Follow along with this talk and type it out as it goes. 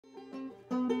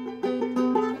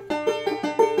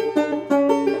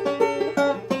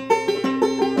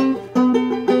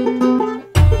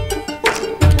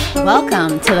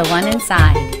Welcome to The One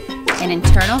Inside, an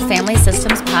internal family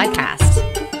systems podcast.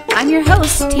 I'm your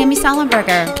host, Tammy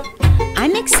Sollenberger.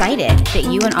 I'm excited that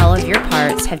you and all of your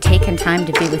parts have taken time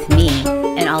to be with me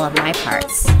and all of my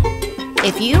parts.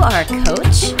 If you are a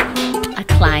coach, a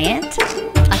client,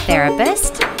 a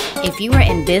therapist, if you are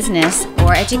in business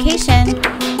or education,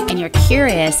 and you're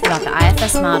curious about the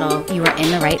IFS model, you are in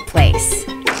the right place.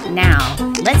 Now,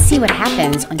 let's see what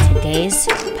happens on today's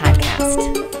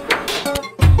podcast.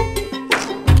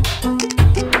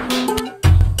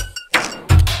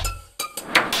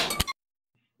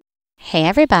 Hey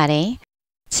everybody.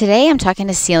 Today I'm talking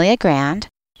to Celia Grand.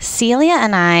 Celia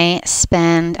and I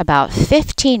spend about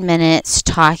 15 minutes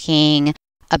talking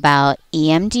about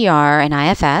EMDR and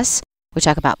IFS. We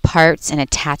talk about parts and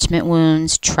attachment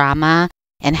wounds, trauma,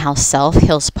 and how self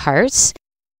heals parts.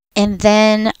 And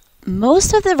then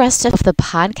most of the rest of the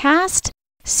podcast,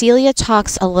 Celia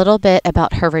talks a little bit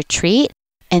about her retreat,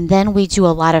 and then we do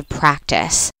a lot of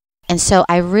practice. And so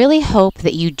I really hope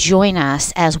that you join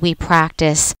us as we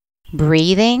practice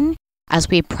breathing, as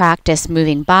we practice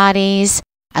moving bodies,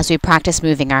 as we practice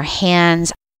moving our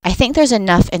hands. I think there's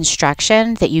enough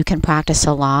instruction that you can practice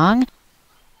along.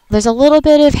 There's a little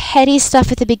bit of heady stuff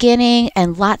at the beginning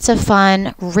and lots of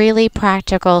fun, really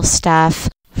practical stuff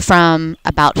from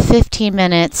about 15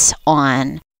 minutes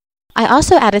on. I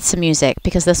also added some music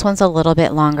because this one's a little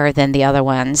bit longer than the other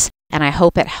ones, and I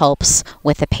hope it helps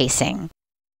with the pacing.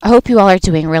 I hope you all are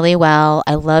doing really well.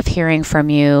 I love hearing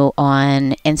from you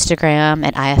on Instagram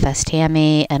at IFS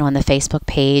Tammy and on the Facebook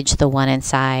page, The One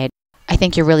Inside. I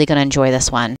think you're really going to enjoy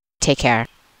this one. Take care.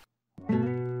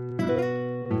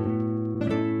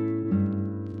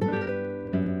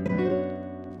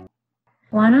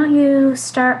 Why don't you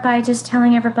start by just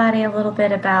telling everybody a little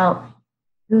bit about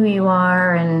who you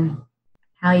are and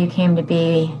how you came to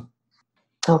be?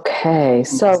 Okay,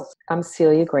 so I'm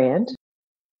Celia Grand.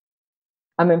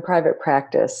 I'm in private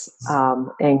practice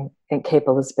in Cape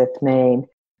Elizabeth, Maine.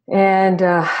 And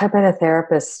I've been a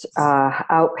therapist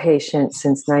outpatient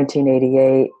since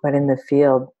 1988, but in the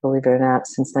field, believe it or not,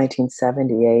 since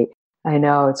 1978. I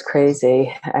know, it's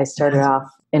crazy. I started off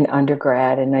in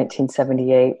undergrad in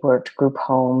 1978, worked group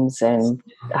homes and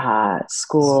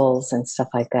schools and stuff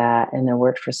like that, and then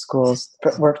worked for a school, a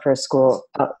school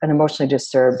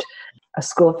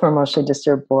for emotionally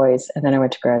disturbed boys, and then I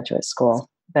went to graduate school.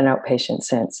 Been outpatient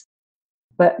since.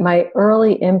 But my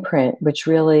early imprint, which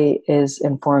really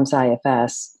informs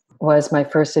IFS, was my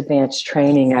first advanced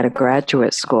training at a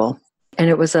graduate school. And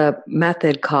it was a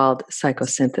method called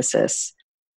psychosynthesis.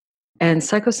 And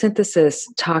psychosynthesis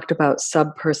talked about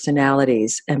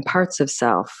subpersonalities and parts of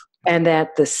self. And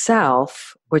that the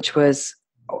self, which was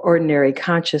ordinary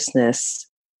consciousness,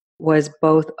 was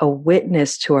both a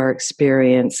witness to our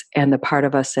experience and the part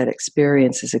of us that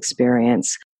experiences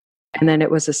experience. And then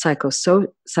it was a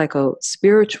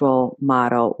psycho-spiritual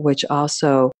model, which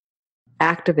also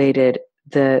activated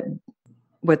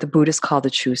what the Buddhists call the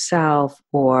true self,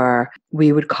 or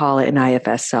we would call it an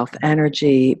IFS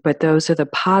self-energy. But those are the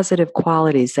positive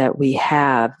qualities that we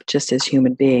have just as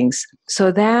human beings. So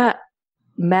that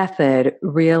method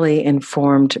really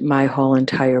informed my whole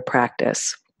entire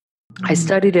practice. Mm-hmm. I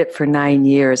studied it for 9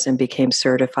 years and became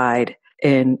certified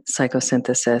in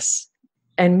psychosynthesis.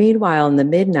 And meanwhile, in the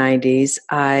mid-90s,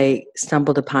 I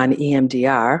stumbled upon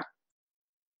EMDR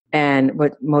and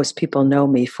what most people know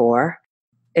me for.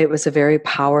 It was a very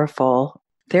powerful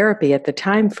therapy at the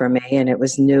time for me, and it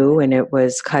was new and it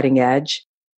was cutting edge.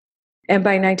 And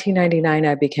by 1999,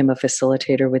 I became a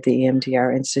facilitator with the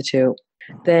EMDR Institute.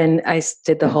 Then I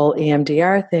did the whole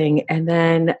EMDR thing, and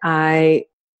then I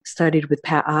studied with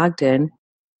Pat Ogden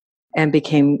and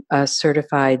became a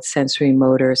certified sensory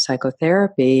motor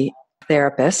psychotherapy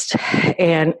therapist,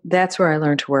 and that's where I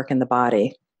learned to work in the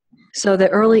body. So the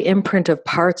early imprint of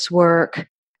parts work,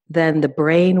 then the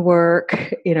brain work,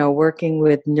 working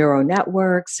with neural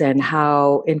networks and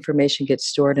how information gets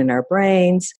stored in our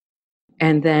brains,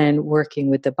 and then working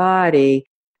with the body.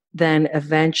 Then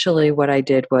eventually what I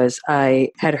did was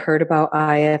I had heard about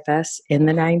IFS in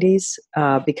the 90s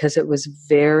because it was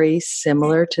very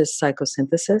similar to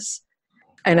psychosynthesis,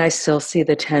 and I still see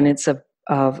the tenets of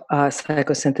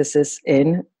psychosynthesis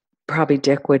in. Probably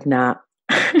Dick would not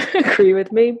agree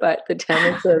with me, but the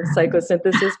tenets of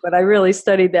psychosynthesis. But I really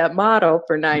studied that model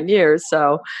for 9 years,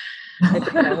 so I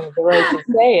think I have the right to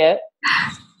say it.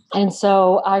 And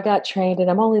so I got trained, and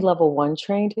I'm only level 1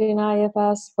 trained in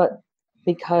IFS, but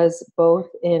because both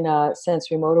in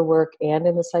sensory motor work and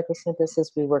in the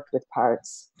psychosynthesis, we worked with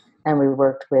parts, and we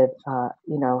worked with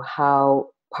how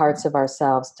parts of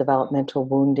ourselves, developmental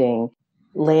wounding,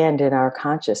 land in our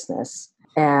consciousness.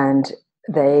 And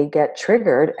they get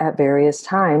triggered at various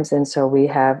times. And so we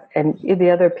have, and the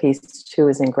other piece too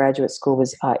is in graduate school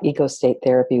was ego state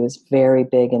therapy was very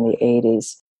big in the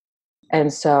 80s.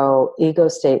 And so ego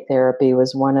state therapy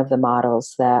was one of the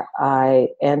models that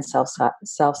and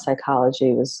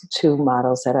self-psychology was two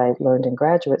models that I learned in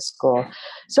graduate school.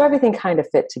 So everything kind of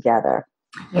fit together.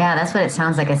 Yeah, that's what it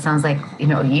sounds like. It sounds like,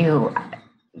 you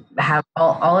have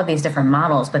all of these different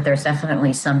models, but there's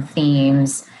definitely some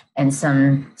themes and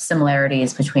some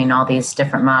similarities between all these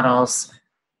different models.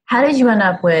 How did you end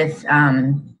up with,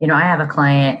 I have a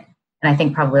client, and I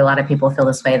think probably a lot of people feel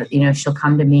this way, that, she'll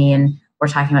come to me and we're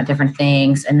talking about different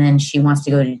things, and then she wants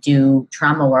to go to do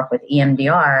trauma work with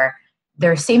EMDR.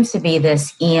 There seems to be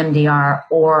this EMDR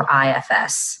or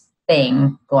IFS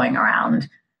thing going around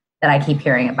that I keep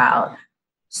hearing about.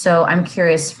 So I'm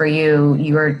curious for you,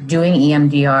 you were doing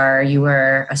EMDR, you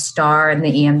were a star in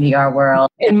the EMDR world.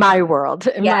 In my world,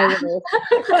 my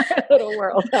little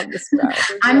world, I'm the star.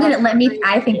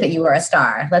 I think that you were a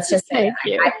star. Let's just say I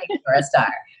think you were a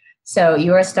star. So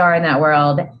you were a star in that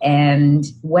world. And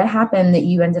what happened that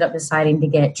you ended up deciding to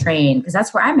get trained? Because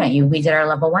that's where I met you. We did our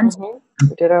level 1. Mm-hmm.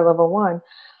 We did our level 1.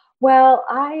 Well,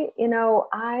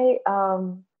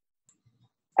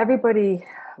 everybody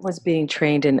was being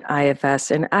trained in IFS,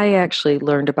 and I actually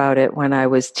learned about it when I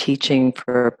was teaching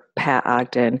for Pat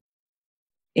Ogden.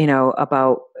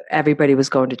 About everybody was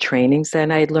going to trainings. Then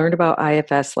I had learned about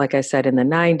IFS, like I said, in the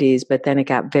 90s, but then it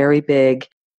got very big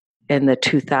in the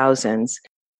 2000s.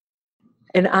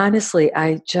 And honestly,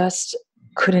 I just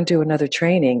couldn't do another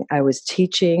training. I was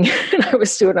teaching and I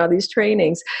was doing all these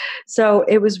trainings. So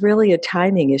it was really a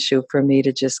timing issue for me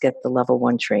to just get the level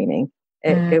 1 training.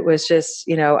 It was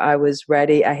just, I was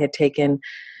ready. I had taken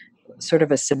sort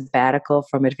of a sabbatical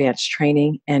from advanced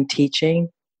training and teaching.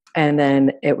 And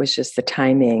then it was just the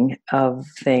timing of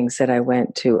things that I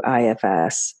went to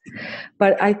IFS.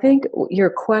 But I think your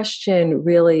question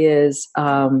really is,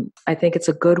 I think it's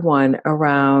a good one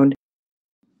around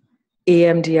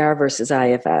EMDR versus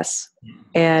IFS.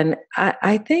 And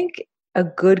I think a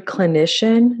good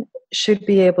clinician should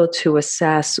be able to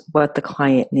assess what the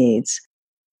client needs.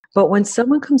 But when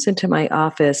someone comes into my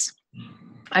office,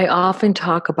 I often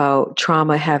talk about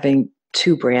trauma having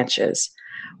 2 branches.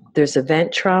 There's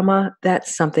event trauma,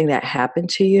 that's something that happened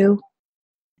to you.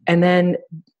 And then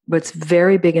what's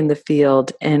very big in the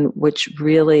field and which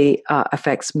really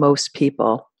affects most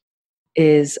people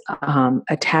is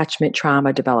attachment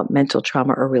trauma, developmental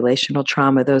trauma, or relational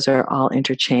trauma. Those are all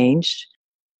interchanged.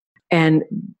 And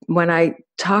when I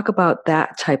talk about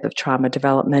that type of trauma,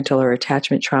 developmental or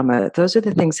attachment trauma, those are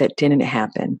the things that didn't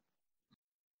happen.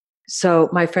 So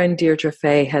my friend Deirdre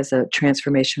Fay has a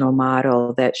transformational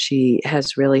model that she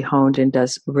has really honed and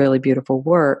does really beautiful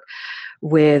work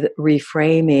with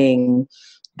reframing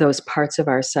those parts of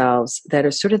ourselves that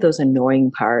are sort of those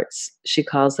annoying parts. She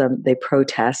calls them, they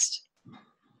protest.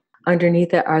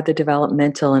 Underneath it are the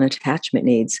developmental and attachment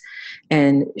needs.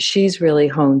 And she's really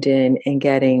honed in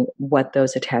getting what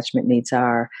those attachment needs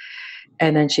are.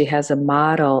 And then she has a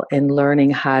model in learning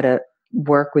how to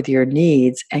work with your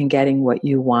needs and getting what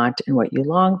you want and what you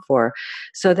long for.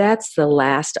 So that's the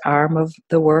last arm of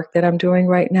the work that I'm doing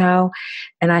right now.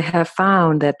 And I have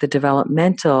found that the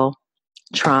developmental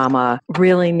trauma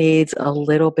really needs a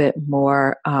little bit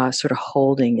more sort of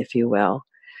holding, if you will.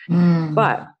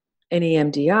 But in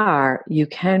EMDR, you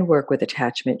can work with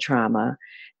attachment trauma,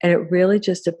 and it really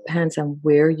just depends on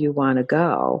where you want to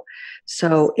go.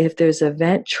 So if there's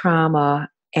event trauma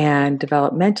and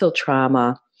developmental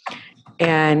trauma,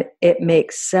 and it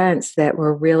makes sense that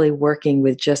we're really working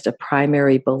with just a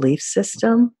primary belief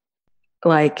system,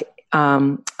 like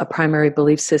a primary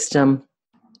belief system,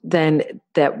 then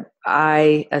that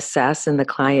I assess and the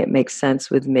client makes sense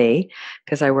with me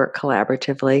because I work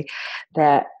collaboratively,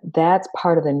 that's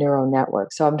part of the neural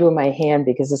network. So I'm doing my hand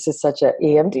because this is such an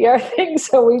EMDR thing.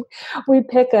 So we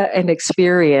pick an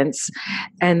experience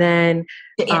and then...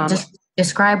 just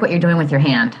describe what you're doing with your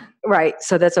hand. Right.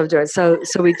 So that's what I'm doing. So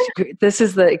this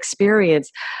is the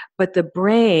experience, but the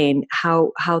brain,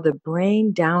 how the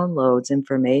brain downloads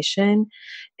information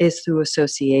is through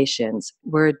associations.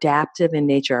 We're adaptive in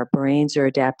nature. Our brains are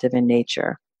adaptive in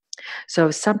nature. So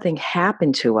if something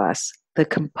happened to us, the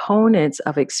components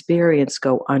of experience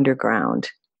go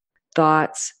underground.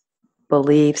 Thoughts,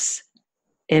 beliefs,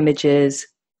 images,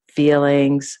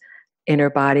 feelings,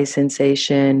 inner body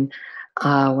sensation,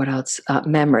 what else?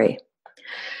 Memory.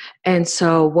 And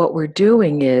so what we're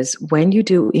doing is when you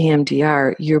do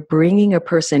EMDR, you're bringing a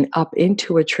person up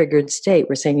into a triggered state.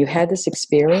 We're saying you had this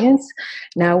experience.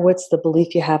 Now what's the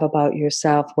belief you have about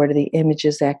yourself? What are the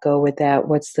images that go with that?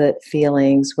 What's the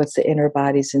feelings? What's the inner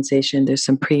body sensation? There's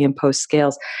some pre and post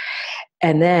scales.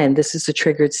 And then this is a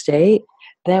triggered state.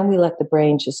 Then we let the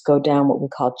brain just go down what we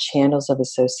call channels of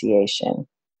association.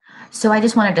 So I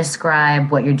just want to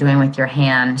describe what you're doing with your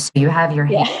hand. So you have your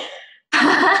hand.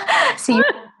 So you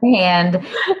have your hand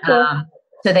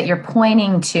so that you're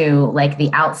pointing to like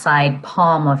the outside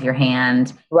palm of your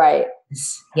hand. Right.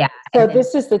 Yeah. So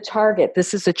this is the target.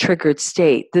 This is a triggered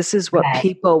state. This is what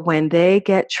people, when they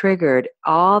get triggered,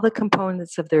 all the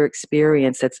components of their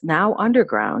experience that's now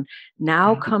underground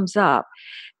now comes up.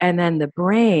 And then the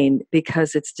brain,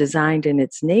 because it's designed in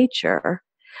its nature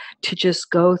to just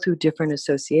go through different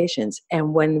associations.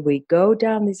 And when we go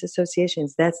down these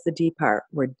associations, that's the D part.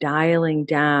 We're dialing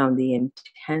down the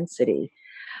intensity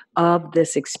of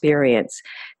this experience.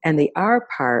 And the R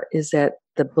part is that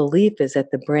the belief is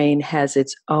that the brain has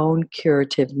its own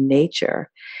curative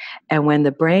nature. And when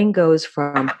the brain goes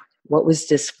from what was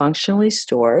dysfunctionally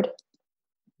stored,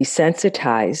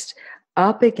 desensitized,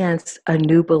 up against a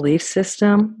new belief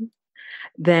system,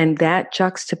 then that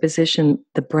juxtaposition,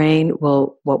 the brain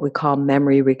will, what we call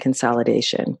memory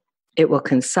reconsolidation. It will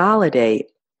consolidate,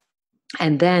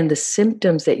 and then the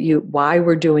symptoms that why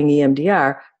we're doing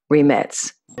EMDR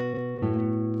remits.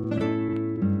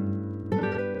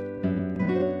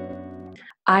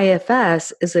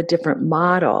 IFS is a different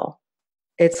model.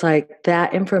 It's like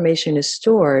that information is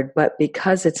stored, but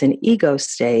because it's an ego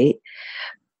state,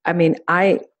 I mean,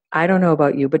 I don't know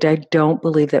about you, but I don't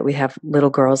believe that we have little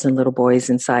girls and little boys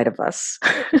inside of us.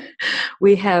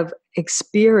 We have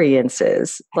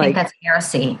experiences. I think that's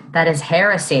heresy. That is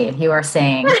heresy, you are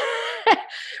saying.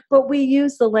 But we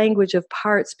use the language of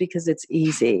parts because it's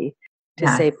easy to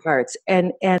say parts.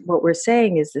 And what we're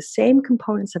saying is the same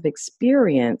components of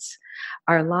experience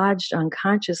are lodged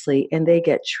unconsciously and they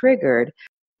get triggered.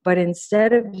 But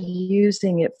instead of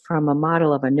using it from a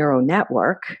model of a neural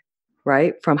network,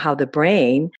 right, from how the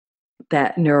brain,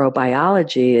 that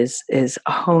neurobiology is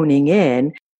honing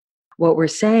in, what we're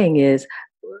saying is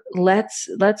let's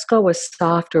go a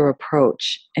softer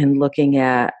approach in looking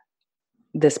at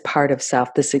this part of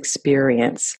self, this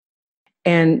experience.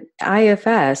 And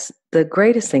IFS, the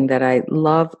greatest thing that I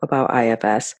love about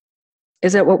IFS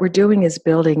is that what we're doing is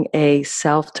building a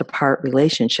self to part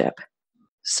relationship.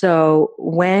 So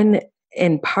when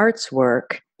in parts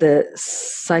work, the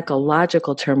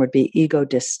psychological term would be ego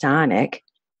dystonic,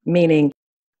 meaning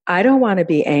I don't want to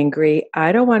be angry.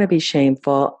 I don't want to be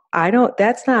shameful.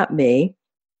 That's not me.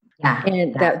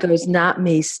 And that those not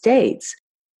me states.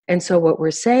 And so what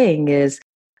we're saying is,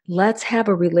 let's have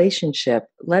a relationship.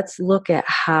 Let's look at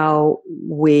how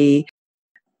we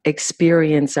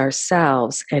experience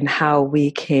ourselves and how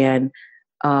we can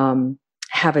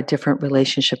have a different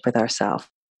relationship with ourselves.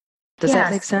 Does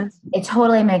that make sense? It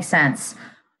totally makes sense.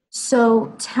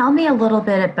 So tell me a little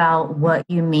bit about what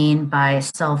you mean by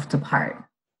self to part.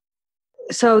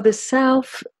 So the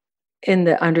self, in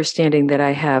the understanding that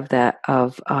I have that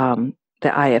of the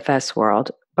IFS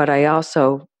world, but I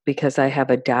also, because I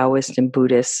have a Taoist and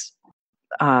Buddhist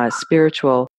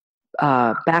spiritual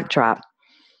backdrop,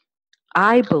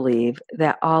 I believe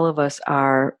that all of us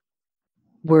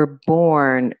we're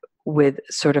born with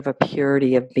sort of a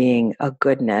purity of being, a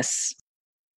goodness,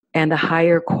 and the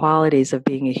higher qualities of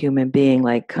being a human being,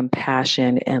 like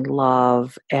compassion and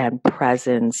love and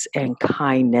presence and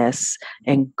kindness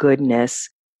and goodness,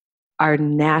 are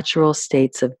natural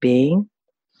states of being.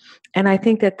 And I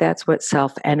think that that's what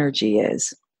self-energy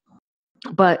is.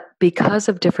 But because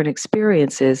of different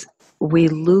experiences, we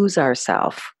lose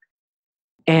ourselves.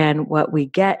 And what we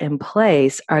get in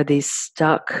place are these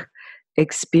stuck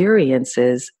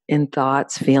experiences in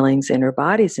thoughts, feelings, inner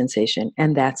body sensation.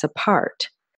 And that's a part.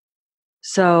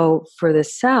 So for the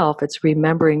self, it's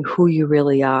remembering who you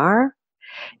really are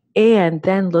and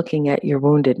then looking at your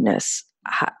woundedness.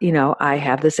 I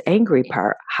have this angry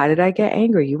part. How did I get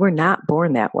angry? You were not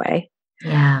born that way.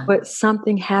 Yeah. But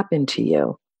something happened to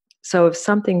you. So if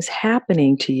something's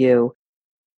happening to you,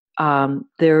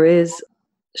 there is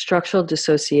structural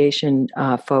dissociation.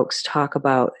 Folks talk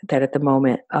about that at the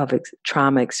moment of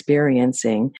trauma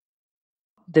experiencing.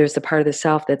 There's the part of the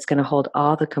self that's going to hold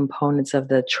all the components of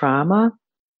the trauma,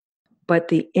 but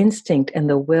the instinct and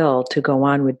the will to go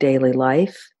on with daily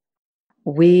life,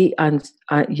 we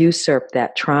usurp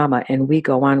that trauma and we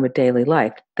go on with daily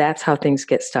life. That's how things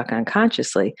get stuck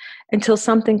unconsciously until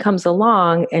something comes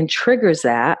along and triggers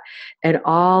that and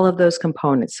all of those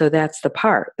components. So that's the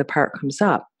part comes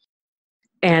up.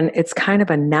 And it's kind of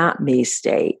a not me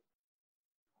state.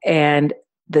 And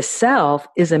the self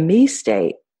is a me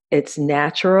state. It's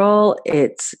natural,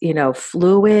 it's,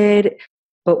 fluid,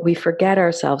 but we forget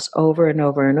ourselves over and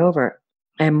over and over.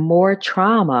 And more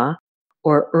trauma,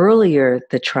 or earlier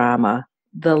the trauma,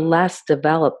 the less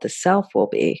developed the self will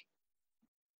be.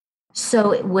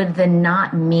 So would the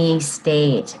not me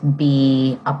state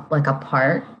be like a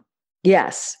part?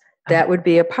 Yes, that would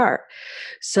be a part.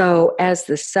 So as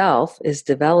the self is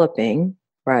developing,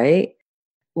 right,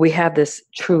 we have this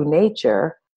true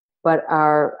nature, but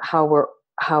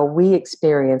how we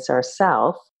experience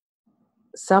ourself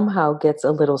somehow gets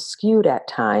a little skewed at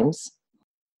times.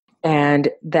 And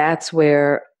that's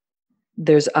where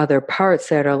there's other parts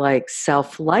that are like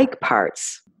self-like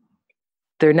parts.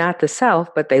 They're not the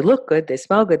self, but they look good, they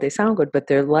smell good, they sound good, but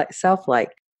they're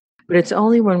self-like. But it's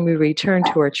only when we return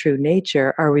to our true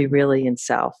nature are we really in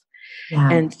self.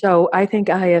 Yeah. And so I think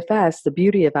IFS, the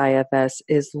beauty of IFS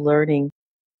is learning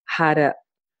how to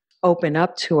open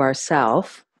up to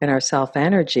ourself and our self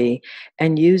energy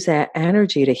and use that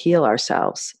energy to heal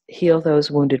ourselves, heal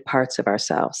those wounded parts of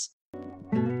ourselves.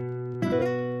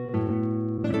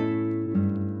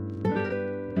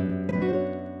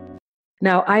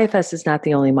 Now, IFS is not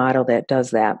the only model that does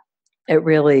that. It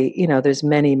really, there's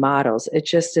many models. It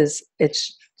just is,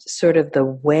 it's sort of the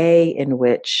way in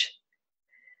which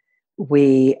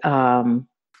we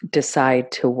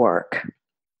decide to work.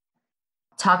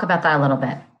 Talk about that a little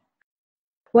bit.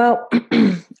 Well,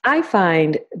 I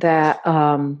find that,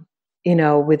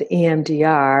 with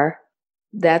EMDR,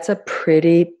 that's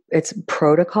it's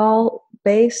protocol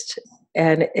based,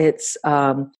 and it's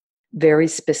very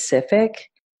specific.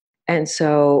 And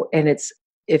so,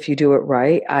 if you do it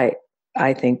right,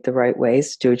 I think the right way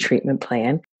is to do a treatment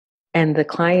plan. And the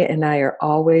client and I are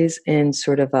always in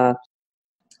sort of a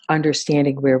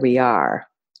understanding where we are,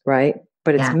 right?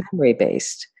 But it's memory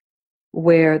based,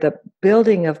 where the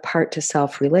building of part to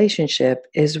self relationship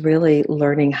is really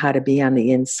learning how to be on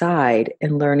the inside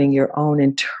and learning your own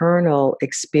internal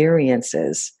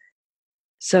experiences.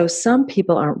 So some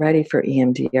people aren't ready for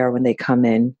EMDR when they come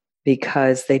in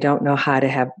because they don't know how to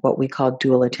have what we call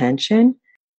dual attention.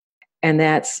 And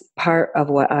that's part of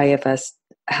what IFS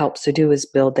helps to do, is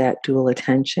build that dual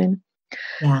attention.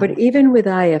 Yeah. But even with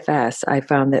IFS, I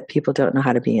found that people don't know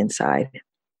how to be inside.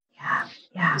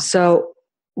 Yeah. So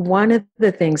one of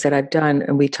the things that I've done,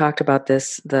 and we talked about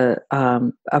this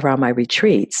around my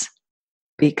retreats,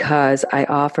 because I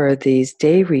offer these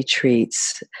day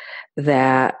retreats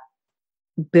that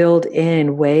build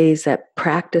in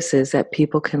practices that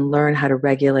people can learn how to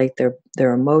regulate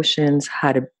their emotions,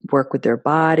 how to work with their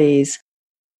bodies,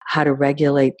 how to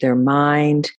regulate their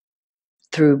mind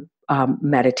through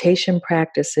meditation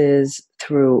practices,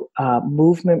 through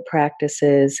movement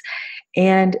practices,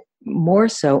 and more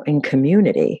so in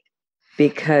community,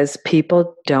 because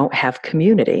people don't have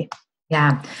community.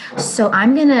 Yeah. So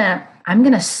I'm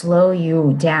gonna slow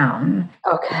you down.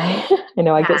 Okay. I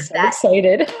know, I get so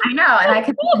excited. I know, and I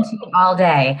could listen to you all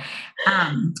day.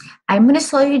 I'm going to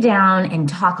slow you down and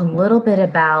talk a little bit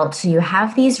about, so you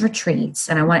have these retreats,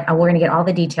 and we're going to get all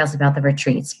the details about the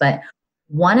retreats, but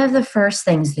one of the first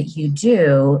things that you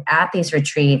do at these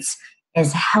retreats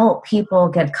is help people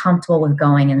get comfortable with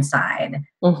going inside.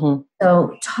 Mm-hmm.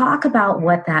 So talk about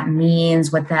what that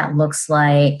means, what that looks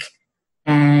like,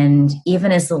 and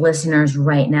even as the listeners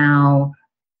right now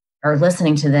are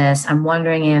listening to this, I'm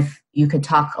wondering if you could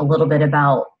talk a little bit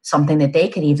about something that they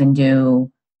could even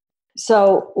do.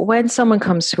 So when someone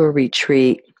comes to a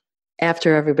retreat,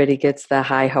 after everybody gets the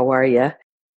hi, how are you,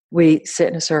 we sit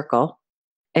in a circle,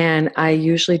 and I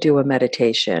usually do a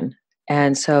meditation.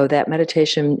 And so that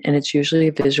meditation, and it's usually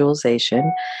a visualization,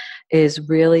 is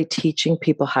really teaching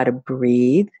people how to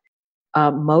breathe.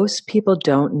 Most people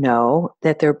don't know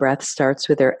that their breath starts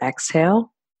with their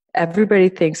exhale. Everybody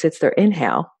thinks it's their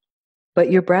inhale,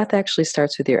 but your breath actually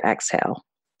starts with your exhale.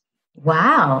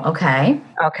 Wow. Okay.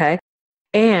 Okay.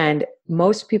 And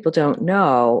most people don't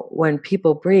know, when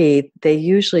people breathe, they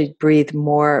usually breathe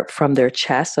more from their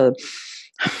chest.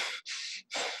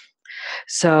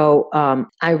 So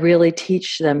I really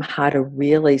teach them how to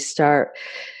really start.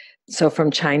 So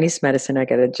from Chinese medicine, I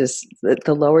got to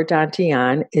the lower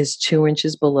dantian is 2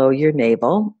 inches below your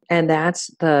navel. And that's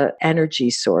the energy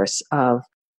source of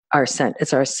our center.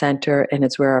 It's our center, and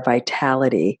it's where our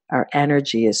vitality, our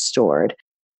energy is stored.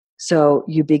 So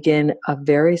you begin a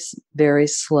very, very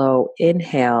slow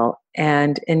inhale.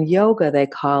 And in yoga, they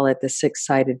call it the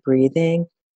 6-sided breathing.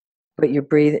 But you're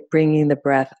bringing the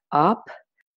breath up.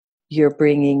 You're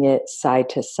bringing it side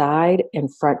to side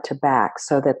and front to back,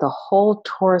 so that the whole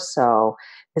torso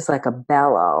is like a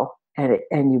bellow,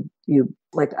 and you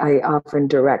like, I often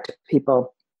direct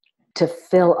people to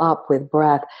fill up with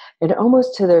breath and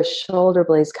almost to their shoulder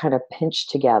blades kind of pinch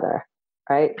together,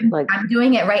 right? Like I'm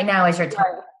doing it right now as you're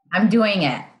talking. I'm doing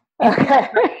it. Okay.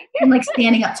 I'm like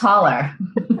standing up taller.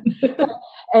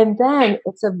 And then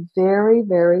it's a very,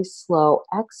 very slow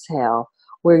exhale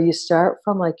where you start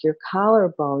from like your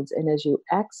collarbones, and as you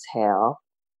exhale,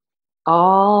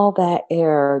 all that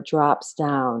air drops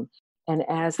down. And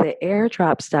as the air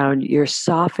drops down, you're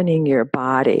softening your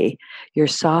body, you're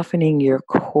softening your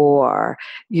core,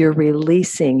 you're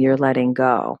releasing, you're letting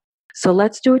go. So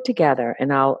let's do it together,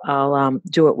 and I'll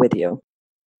do it with you.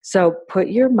 So put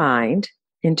your mind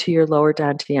into your lower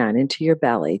dantian, into your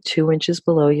belly, 2 inches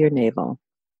below your navel,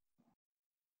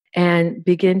 and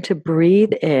begin to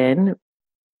breathe in.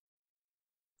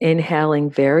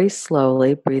 Inhaling very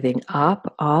slowly, breathing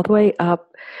up, all the way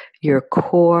up your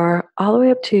core, all the way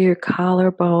up to your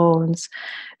collarbones.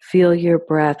 Feel your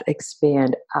breath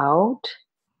expand out,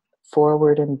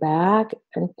 forward and back,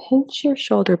 and pinch your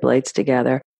shoulder blades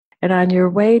together. And on your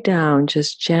way down,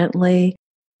 just gently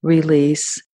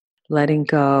release, letting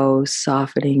go,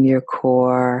 softening your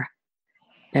core,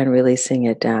 and releasing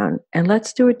it down. And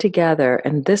let's do it together.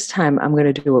 And this time I'm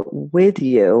going to do it with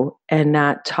you and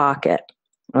not talk it.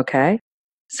 Okay?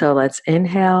 So let's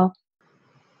inhale,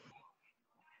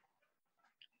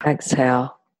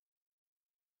 exhale.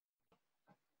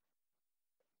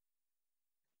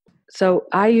 So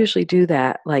I usually do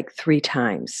that like 3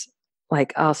 times.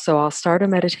 Like I'll start a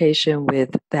meditation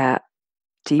with that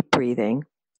deep breathing.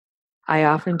 I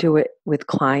often do it with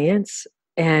clients,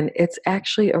 and it's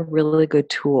actually a really good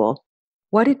tool.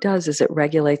 What it does is it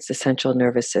regulates the central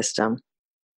nervous system.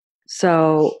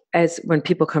 So as when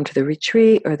people come to the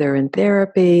retreat or they're in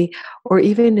therapy, or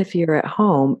even if you're at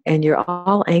home and you're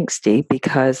all angsty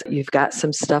because you've got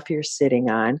some stuff you're sitting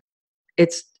on,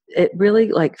 it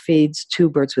really like feeds 2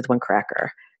 birds with 1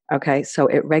 cracker. Okay. So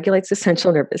it regulates the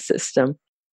central nervous system,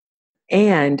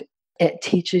 and it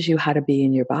teaches you how to be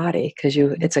in your body because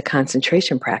it's a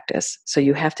concentration practice. So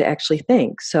you have to actually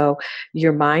think. So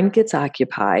your mind gets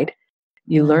occupied.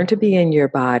 You learn to be in your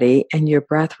body, and your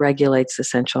breath regulates the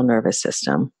central nervous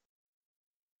system.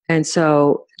 And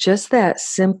so just that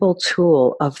simple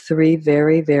tool of 3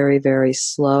 very, very, very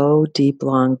slow, deep,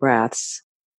 long breaths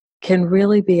can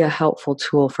really be a helpful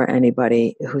tool for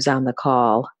anybody who's on the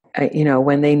call,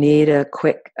 when they need a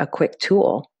quick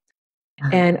tool.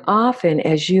 And often,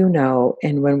 as you know,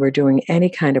 and when we're doing any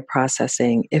kind of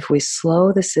processing, if we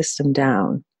slow the system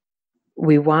down,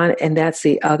 and that's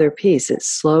the other piece, it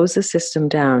slows the system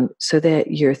down so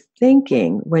that you're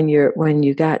thinking, when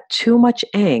you got too much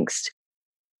angst,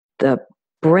 the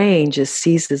brain just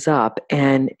seizes up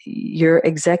and your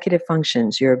executive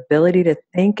functions, your ability to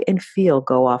think and feel,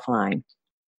 go offline.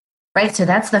 Right. So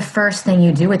that's the first thing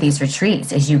you do with these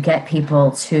retreats is you get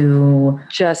people to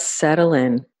just settle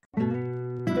in.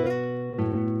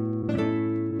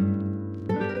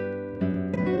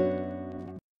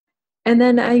 And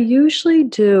then I usually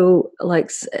do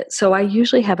I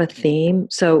usually have a theme.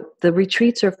 So the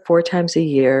retreats are 4 times a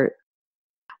year,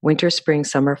 winter, spring,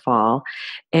 summer, fall.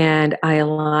 And I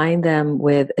align them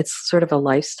with, it's sort of a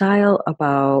lifestyle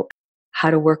about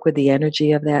how to work with the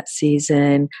energy of that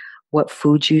season, what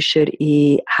foods you should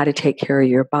eat, how to take care of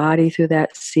your body through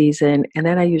that season. And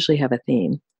then I usually have a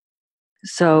theme.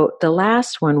 So the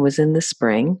last one was in the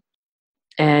spring,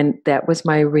 and that was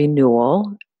my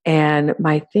renewal. And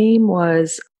my theme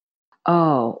was,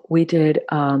 we did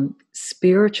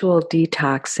spiritual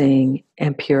detoxing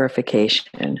and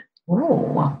purification.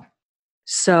 Oh.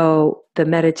 So the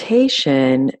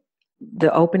meditation,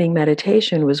 the opening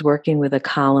meditation was working with a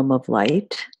column of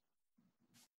light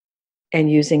and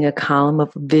visualizing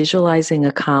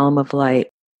a column of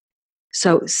light.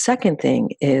 So second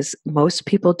thing is, most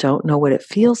people don't know what it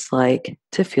feels like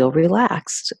to feel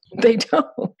relaxed. They don't.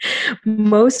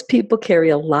 Most people carry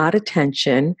a lot of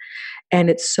tension, and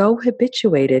it's so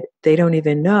habituated, they don't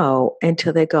even know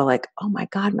until they go like, oh my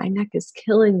God, my neck is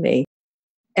killing me.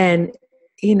 And,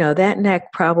 that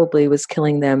neck probably was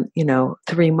killing them,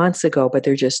 3 months ago, but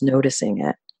they're just noticing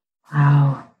it.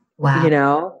 Wow.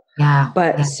 Yeah.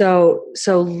 But yeah. so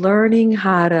learning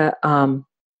how to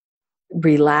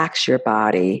relax your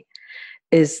body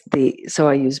so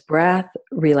I use breath,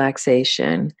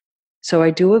 relaxation. So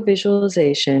I do a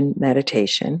visualization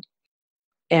meditation.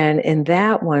 And in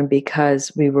that one,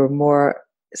 because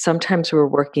sometimes we're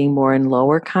working more in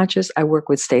lower conscious, I work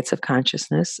with states of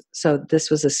consciousness. So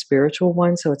this was a spiritual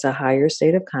one, so it's a higher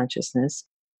state of consciousness.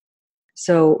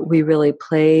 So we really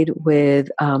played with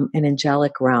an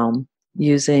angelic realm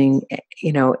using,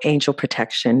 angel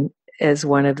protection as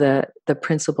one of the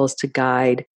principles to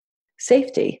guide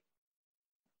safety.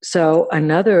 So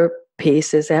another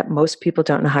piece is that most people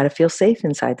don't know how to feel safe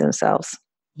inside themselves.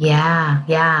 Yeah,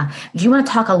 yeah. Do you want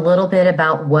to talk a little bit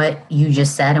about what you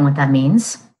just said and what that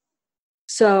means?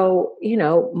 So,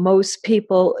 most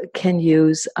people can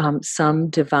use some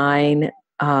divine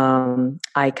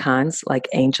icons like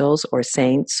angels or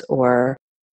saints, or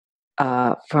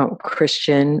from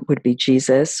Christian would be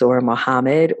Jesus or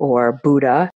Muhammad or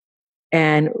Buddha.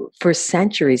 And for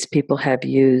centuries, people have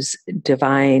used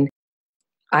divine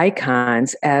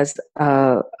icons as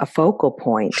a focal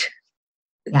point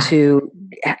to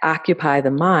occupy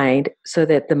the mind so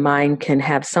that the mind can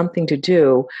have something to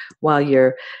do while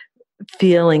you're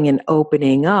feeling and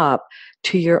opening up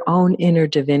to your own inner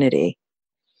divinity.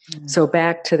 So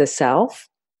back to the self,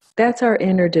 that's our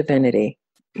inner divinity.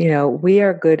 We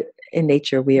are good in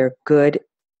nature. We are good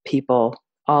people.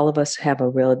 All of us have a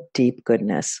real deep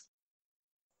goodness.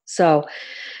 So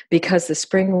because the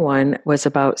spring one was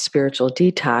about spiritual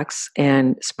detox,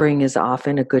 and spring is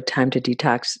often a good time to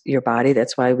detox your body.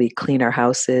 That's why we clean our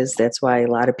houses. That's why a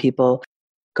lot of people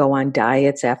go on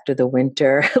diets after the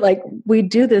winter. Like, we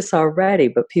do this already,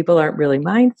 but people aren't really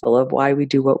mindful of why we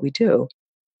do what we do.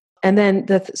 And then,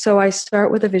 so I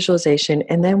start with a visualization,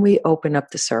 and then we open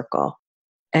up the circle.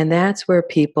 And that's where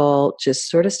people just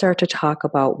sort of start to talk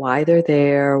about why they're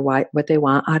there, what they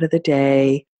want out of the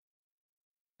day.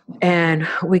 And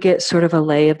we get sort of a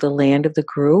lay of the land of the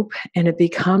group, and it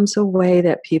becomes a way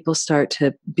that people start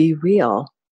to be real.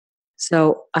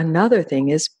 So another thing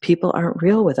is people aren't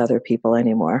real with other people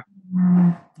anymore.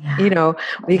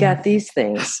 We got these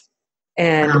things,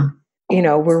 and,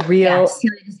 we're real. Yeah,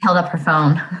 Celia just held up her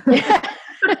phone.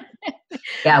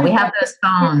 Yeah, we have those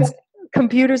phones.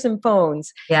 Computers and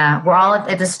phones. Yeah, we're all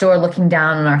at the store looking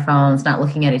down on our phones, not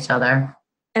looking at each other.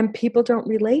 And people don't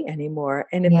relate anymore.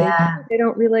 And if they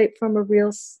don't relate from a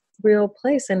real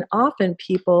place. And often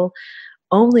people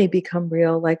only become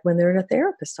real like when they're in a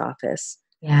therapist's office.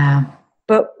 Yeah.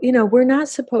 But, we're not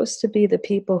supposed to be the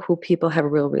people who people have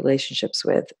real relationships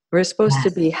with. We're supposed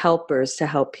to be helpers to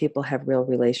help people have real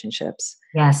relationships.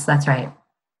 Yes, that's right.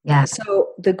 Yeah. So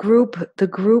the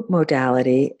group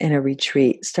modality in a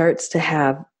retreat starts to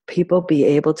have people be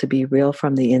able to be real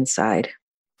from the inside.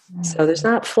 So there's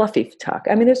not fluffy talk.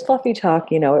 I mean, there's fluffy talk,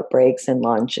 at breaks and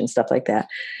lunch and stuff like that.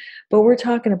 But we're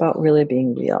talking about really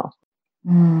being real.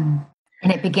 And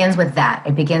it begins with that.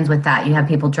 You have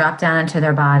people drop down into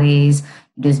their bodies,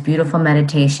 do this beautiful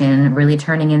meditation, really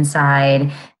turning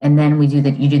inside, and then you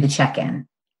do the check-in.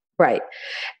 Right.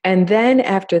 And then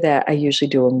after that, I usually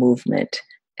do a movement.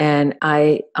 And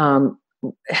I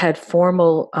had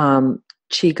formal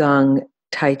Qigong,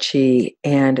 Tai Chi,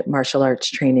 and martial arts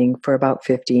training for about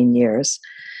 15 years.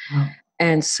 Wow.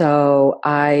 And so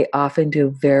I often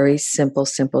do very simple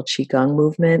Qigong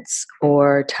movements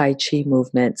or Tai Chi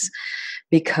movements,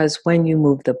 because when you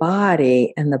move the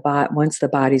body and once the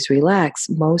body's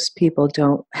relaxed, most people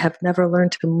have never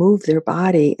learned to move their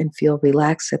body and feel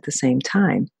relaxed at the same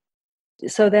time.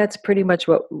 So that's pretty much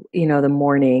what, the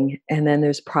morning. And then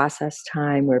there's process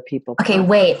time where people... Okay,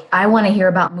 wait. I want to hear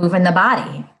about moving the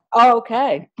body. Oh,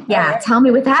 okay. Yeah, right. Tell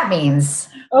me what that means.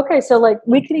 Okay, so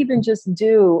we can even just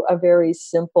do a very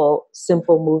simple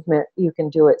movement. You can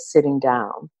do it sitting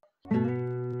down.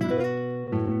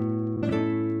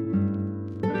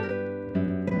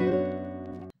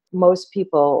 Most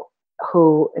people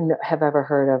who have ever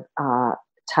heard of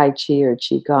Tai Chi or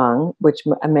Qigong, which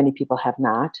many people have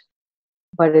not,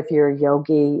 but if you're a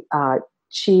yogi,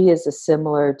 Qi is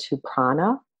similar to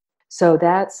prana. So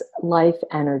that's life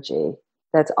energy.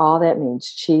 That's all that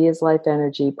means. Qi is life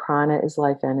energy. Prana is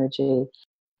life energy.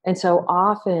 And so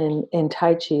often in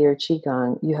Tai Chi or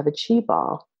Qigong, you have a Qi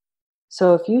ball.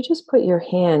 So if you just put your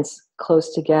hands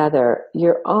close together,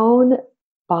 your own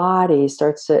body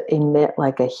starts to emit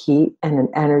like a heat and an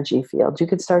energy field. You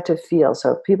can start to feel.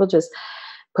 So if people just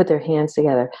put their hands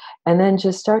together and then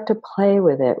just start to play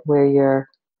with it, where you're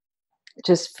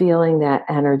just feeling that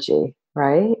energy,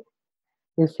 right?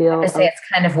 You feel... I have to say, it's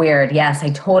kind of weird. Yes, I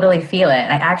totally feel it.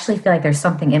 I actually feel like there's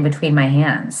something in between my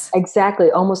hands.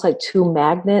 Exactly. Almost like two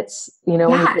magnets, when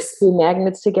you put two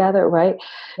magnets together, right?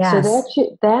 Yes.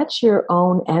 So that's your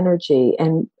own energy.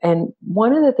 And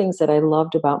one of the things that I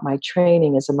loved about my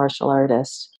training as a martial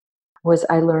artist was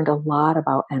I learned a lot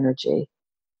about energy.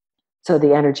 So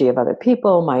the energy of other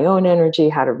people, my own energy,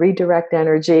 how to redirect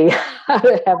energy, how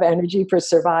to have energy for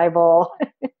survival.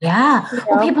 Yeah.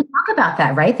 Well, people talk about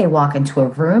that, right? They walk into a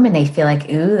room and they feel like,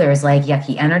 ooh, there's like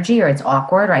yucky energy, or it's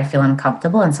awkward, or I feel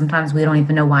uncomfortable. And sometimes we don't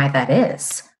even know why that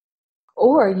is.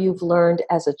 Or you've learned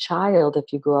as a child,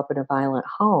 if you grew up in a violent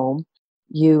home,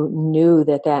 you knew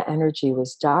that that energy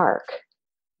was dark.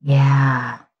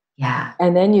 Yeah. Yeah.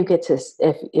 And then you get to,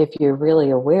 if you're really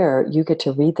aware, you get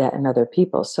to read that in other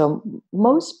people. So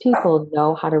most people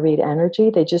know how to read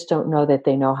energy. They just don't know that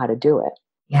they know how to do it.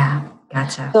 Yeah.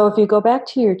 Gotcha. So if you go back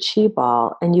to your chi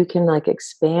ball and you can like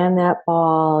expand that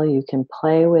ball, you can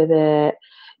play with it,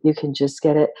 you can just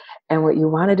get it. And what you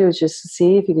want to do is just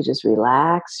see if you could just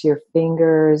relax your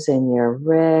fingers and your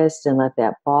wrist and let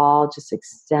that ball just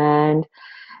extend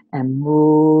and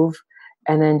move,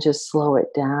 and then just slow it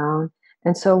down.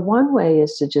 And so one way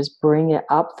is to just bring it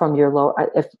up from your lower,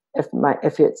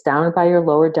 if it's down by your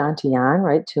lower dantian,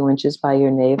 right, 2 inches by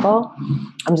your navel.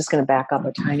 I'm just going to back up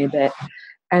a tiny bit.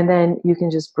 And then you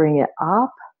can just bring it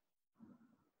up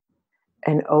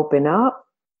and open up,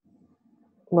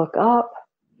 look up,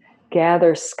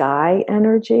 gather sky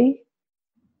energy,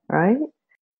 right?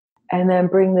 And then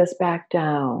bring this back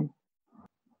down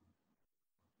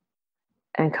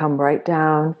and come right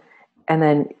down. And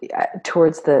then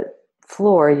towards the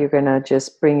floor, you're going to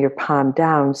just bring your palm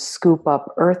down, scoop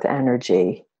up earth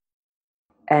energy,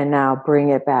 and now bring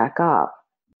it back up.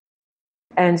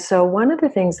 And so one of the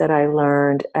things that I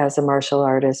learned as a martial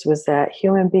artist was that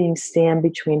human beings stand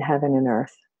between heaven and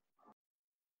earth.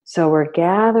 So we're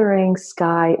gathering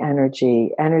sky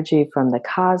energy, energy from the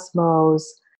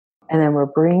cosmos, and then we're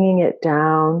bringing it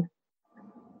down,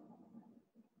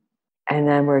 and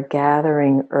then we're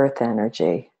gathering earth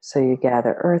energy. So you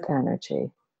gather earth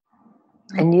energy.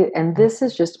 And this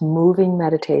is just moving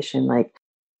meditation. Like,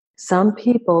 some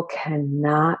people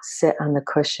cannot sit on the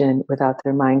cushion without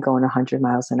their mind going 100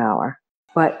 miles an hour.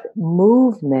 But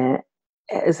movement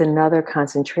is another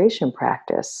concentration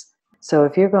practice. So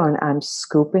if you're going, I'm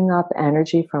scooping up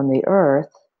energy from the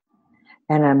earth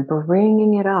and I'm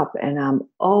bringing it up and I'm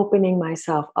opening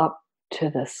myself up to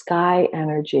the sky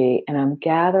energy and I'm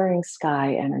gathering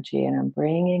sky energy and I'm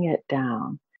bringing it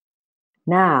down.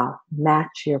 Now,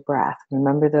 match your breath.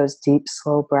 Remember those deep,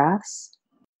 slow breaths?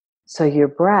 So your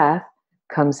breath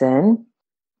comes in,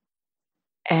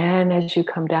 and as you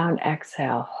come down,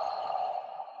 exhale.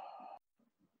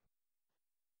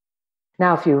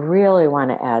 Now, if you really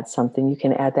want to add something, you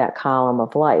can add that column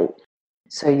of light.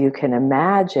 So you can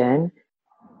imagine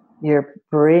you're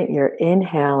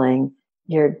inhaling,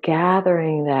 you're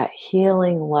gathering that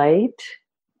healing light,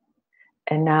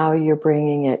 and now you're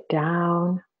bringing it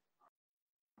down,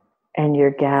 and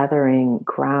you're gathering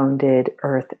grounded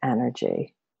earth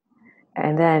energy.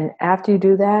 And then after you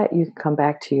do that, you can come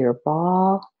back to your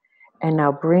ball and now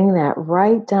bring that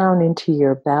right down into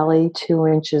your belly, 2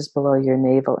 inches below your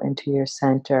navel, into your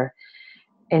center,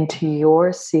 into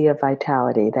your sea of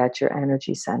vitality. That's your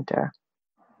energy center.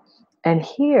 And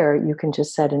here you can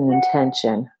just set an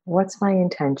intention. What's my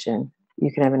intention?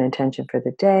 You can have an intention for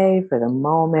the day, for the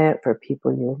moment, for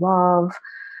people you love,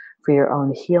 for your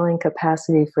own healing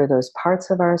capacity, for those parts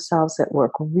of ourselves that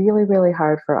work really, really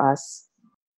hard for us.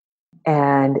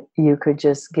 And you could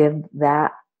just give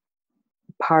that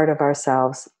part of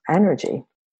ourselves energy.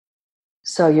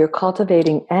 So you're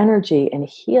cultivating energy and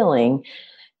healing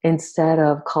instead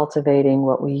of cultivating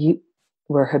what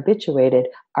were habituated,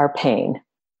 our pain.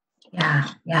 Yeah,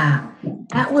 yeah.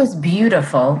 That was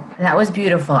beautiful. That was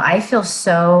beautiful. I feel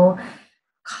so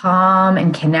calm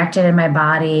and connected in my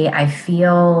body. I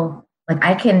feel like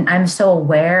I'm so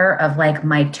aware of like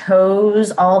my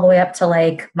toes all the way up to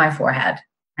like my forehead.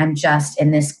 I'm just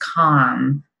in this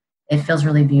calm. It feels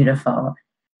really beautiful.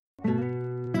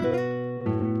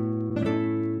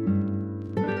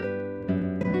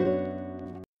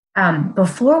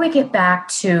 Before we get back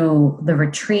to the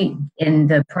retreat in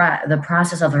the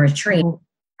process of the retreat,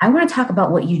 I want to talk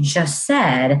about what you just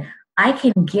said. I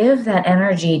can give that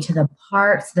energy to the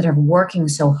parts that are working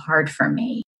so hard for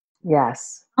me.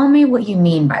 Yes. Tell me what you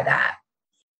mean by that.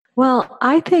 Well,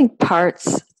 I think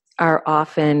parts are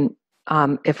often,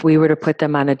 if we were to put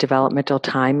them on a developmental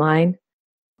timeline,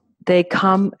 they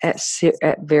come at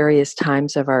various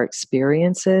times of our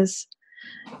experiences.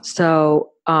 So,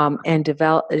 and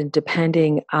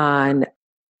depending on,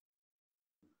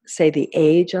 say, the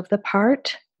age of the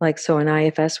part. Like, so in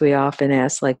IFS, we often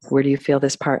ask, like, where do you feel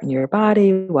this part in your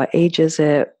body? What age is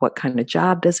it? What kind of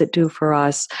job does it do for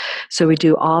us? So we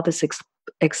do all this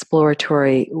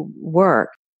exploratory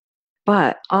work.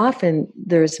 But often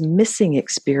there's missing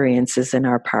experiences in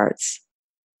our parts.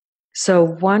 So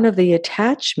one of the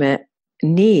attachment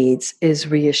needs is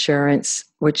reassurance,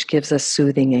 which gives us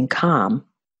soothing and calm.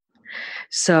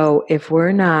 So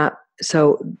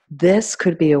this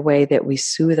could be a way that we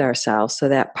soothe ourselves. So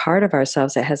that part of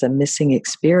ourselves that has a missing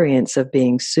experience of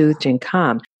being soothed and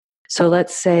calm. So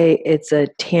let's say it's a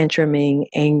tantruming,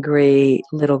 angry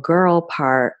little girl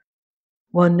part.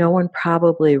 Well, no one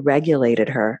probably regulated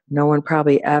her. No one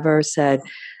probably ever said,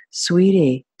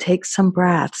 sweetie, take some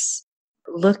breaths.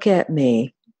 Look at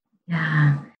me.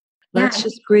 Yeah. Let's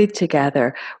just breathe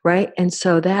together, right? And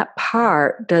so that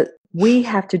part, we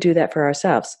have to do that for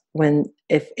ourselves.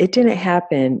 If it didn't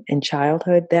happen in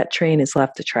childhood, that train has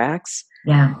left the tracks.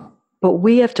 Yeah. But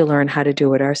we have to learn how to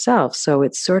do it ourselves. So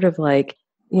it's sort of like,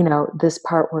 this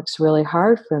part works really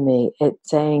hard for me. It's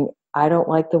saying, I don't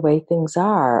like the way things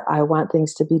are. I want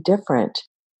things to be different.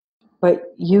 But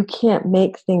you can't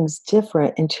make things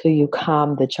different until you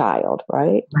calm the child,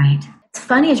 right? Right. It's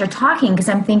funny as you're talking because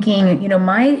I'm thinking,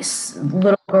 my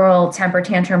little girl temper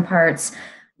tantrum parts,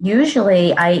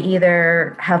 usually I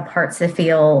either have parts that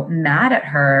feel mad at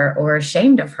her or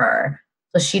ashamed of her.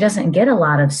 So she doesn't get a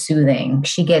lot of soothing.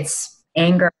 She gets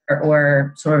anger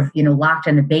or sort of, locked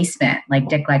in the basement, like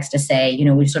Dick likes to say,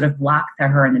 we sort of lock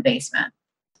her in the basement.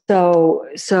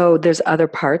 So there's other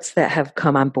parts that have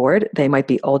come on board. They might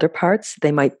be older parts.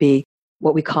 They might be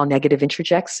what we call negative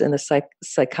interjects in the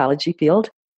psychology field,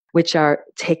 which are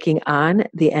taking on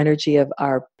the energy of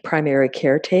our primary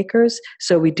caretakers.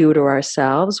 So we do to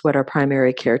ourselves what our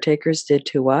primary caretakers did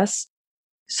to us.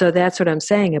 So that's what I'm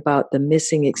saying about the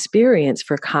missing experience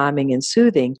for calming and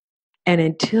soothing. And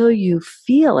until you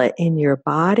feel it in your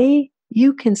body,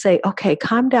 you can say, okay,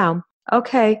 calm down.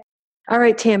 Okay. All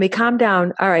right, Tammy, calm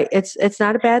down. All right. It's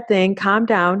not a bad thing. Calm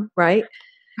down, right?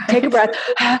 Take a breath.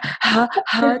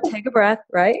 Take a breath,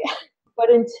 right? But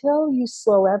until you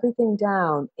slow everything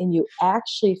down and you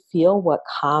actually feel what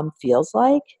calm feels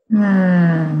like,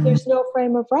 there's no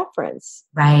frame of reference.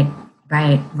 Right.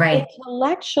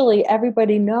 Intellectually,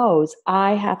 everybody knows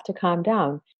I have to calm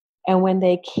down. And when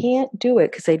they can't do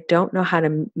it because they don't know how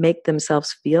to make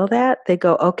themselves feel that, they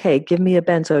go, okay, give me a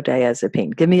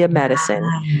benzodiazepine, give me a medicine,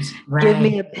 give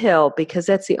me a pill, because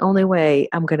that's the only way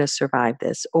I'm going to survive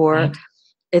this. Or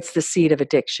it's the seed of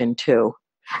addiction too.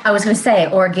 I was going to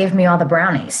say, or give me all the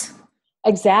brownies.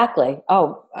 Exactly.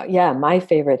 Oh, yeah. My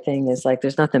favorite thing is like,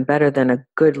 there's nothing better than a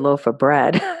good loaf of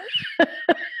bread.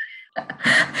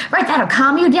 Right. That'll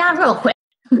calm you down real quick.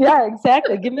 Yeah,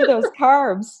 exactly. Give me those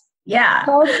carbs. Yeah.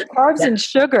 Carbs and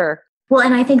sugar. Well,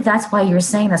 and I think that's why you're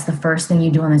saying that's the first thing you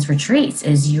do on these retreats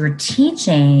is you're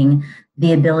teaching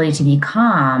the ability to be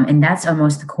calm. And that's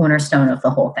almost the cornerstone of the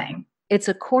whole thing. It's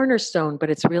a cornerstone, but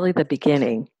it's really the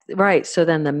beginning. Right. So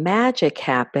then the magic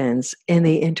happens in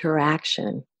the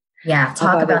interaction. Yeah.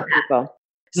 Talk about people.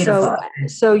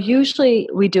 So usually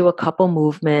we do a couple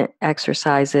movement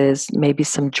exercises, maybe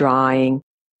some drawing.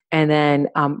 And then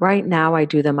right now I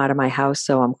do them out of my house.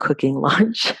 So I'm cooking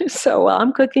lunch. So while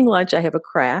I'm cooking lunch, I have a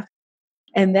craft.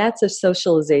 And that's a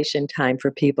socialization time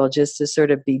for people just to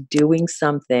sort of be doing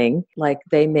something. Like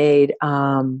they made,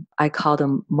 I called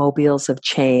them mobiles of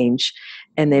change.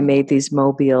 And they made these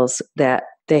mobiles that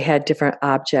they had different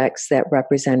objects that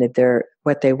represented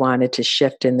what they wanted to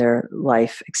shift in their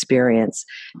life experience.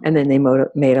 And then they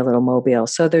made a little mobile.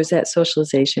 So there's that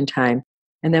socialization time.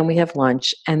 And then we have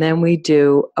lunch. And then we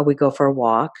go for a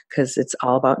walk because it's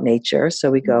all about nature. So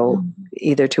we go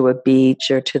either to a beach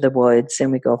or to the woods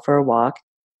and we go for a walk.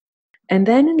 And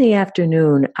then in the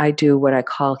afternoon, I do what I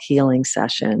call healing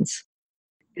sessions.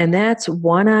 And that's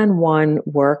one-on-one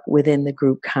work within the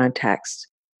group context.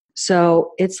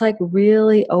 So it's like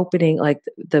really opening, like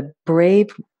the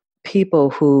brave people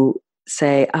who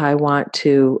say, I want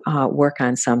to work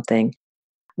on something.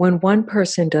 When one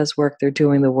person does work, they're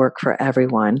doing the work for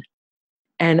everyone.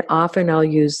 And often I'll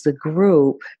use the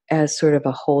group as sort of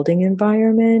a holding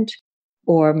environment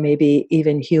or maybe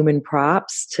even human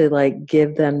props to like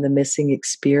give them the missing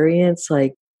experience,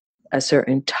 like a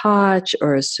certain touch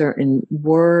or a certain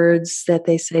words that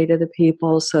they say to the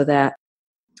people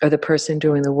or the person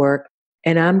doing the work.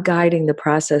 And I'm guiding the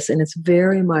process. And it's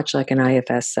very much like an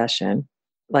IFS session.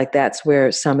 Like that's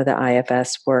where some of the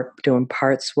IFS work, doing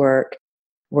parts work,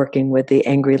 working with the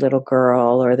angry little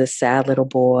girl or the sad little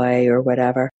boy or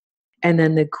whatever. And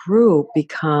then the group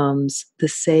becomes the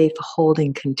safe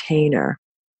holding container.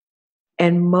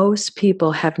 And most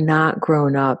people have not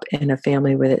grown up in a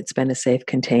family where it's been a safe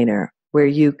container, where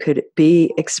you could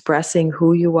be expressing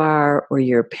who you are or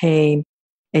your pain,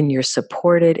 and you're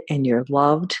supported and you're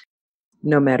loved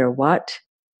no matter what,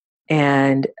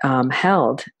 and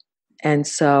held. And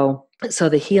so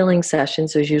the healing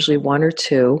sessions, there's usually one or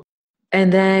two.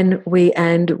 And then we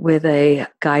end with a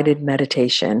guided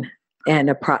meditation and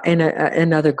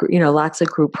another, lots of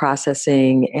group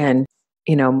processing and,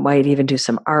 might even do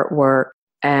some artwork.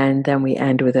 And then we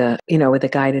end with a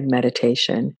guided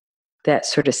meditation that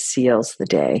sort of seals the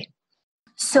day.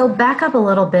 So back up a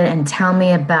little bit and tell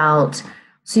me about,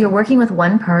 so you're working with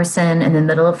one person in the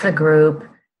middle of the group.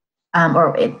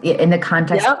 or in the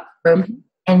context Yep. of the group?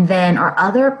 And then are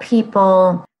other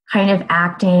people kind of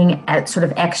acting at sort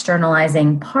of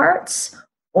externalizing parts,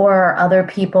 or are other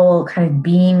people kind of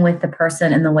being with the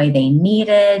person in the way they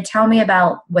needed? Tell me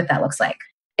about what that looks like.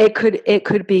 It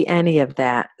could be any of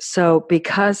that. So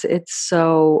because it's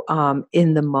so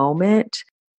in the moment,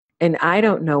 and I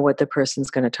don't know what the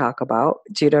person's going to talk about.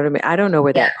 Do you know what I mean? I don't know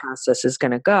where that process is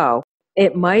going to go.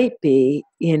 It might be,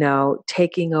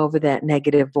 taking over that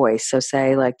negative voice. So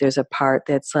say like there's a part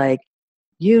that's like,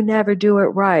 you never do it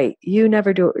right. You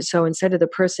never do it. So instead of the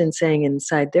person saying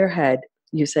inside their head,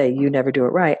 you say, you never do it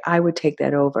right, I would take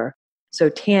that over. So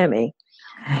Tammy,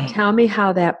 tell me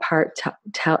how that part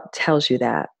tells you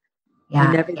that. You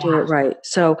never do it right.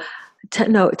 So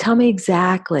tell me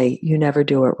exactly you never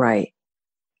do it right.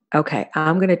 Okay,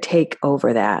 I'm going to take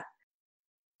over that.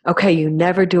 Okay, you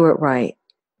never do it right.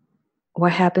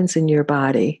 What happens in your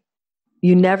body?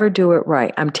 You never do it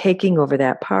right. I'm taking over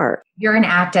that part. You're going to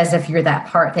act as if you're that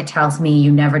part that tells me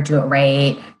you never do it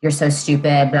right. You're so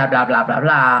stupid, blah, blah, blah, blah,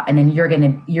 blah. And then you're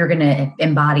going to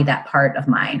embody that part of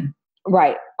mine.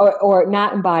 Right. Or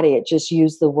not embody it. Just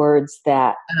use the words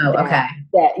that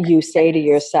you say to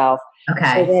yourself.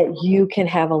 Okay. So that you can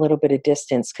have a little bit of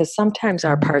distance. Because sometimes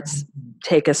our parts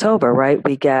take us over, right?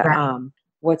 We get,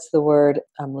 what's the word?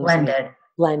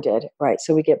 Blended. Right.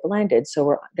 So we get blended.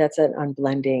 So that's an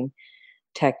unblending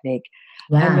technique.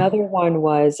 Yeah. Another one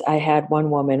was, I had one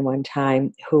woman one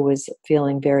time who was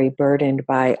feeling very burdened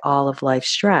by all of life's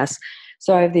stress.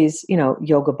 So I have these,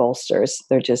 yoga bolsters.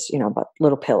 They're just, about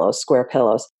little pillows, square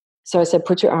pillows. So I said,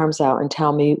 put your arms out and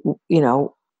tell me,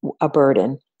 a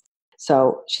burden.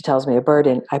 So she tells me a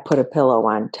burden. I put a pillow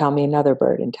on. Tell me another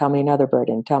burden. Tell me another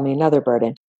burden. Tell me another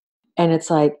burden. And it's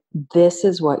like, this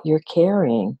is what you're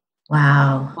carrying.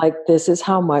 Wow. Like, this is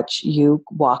how much you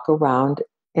walk around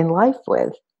in life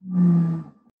with.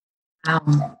 Wow.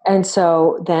 And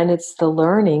so then it's the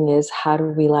learning is, how do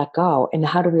we let go? And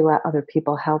how do we let other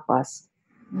people help us?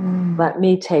 Let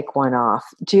me take one off.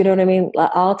 Do you know what I mean?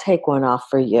 I'll take one off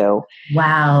for you.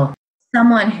 Wow.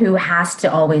 Someone who has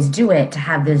to always do it, to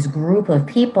have this group of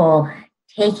people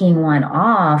taking one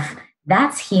off,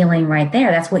 that's healing right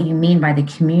there. That's what you mean by the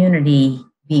community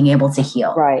being able to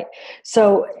heal. Right.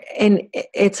 So, and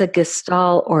it's a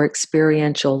Gestalt or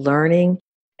experiential learning.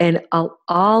 And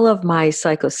all of my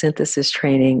psychosynthesis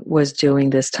training was doing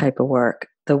this type of work.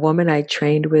 The woman I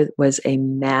trained with was a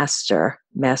master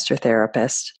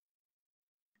therapist.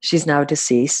 She's now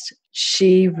deceased.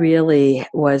 She really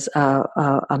was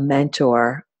a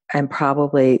mentor, and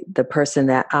probably the person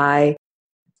that I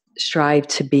strive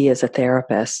to be as a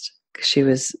therapist. She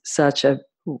was such a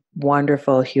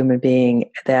wonderful human being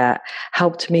that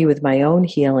helped me with my own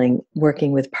healing,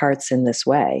 working with parts in this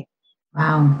way.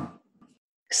 Wow.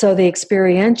 So the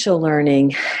experiential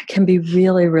learning can be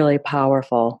really, really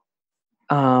powerful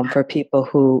for people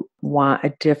who want a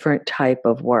different type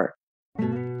of work.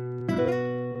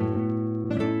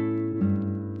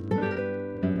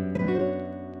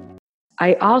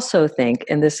 I also think,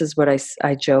 and this is what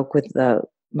I joke with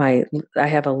I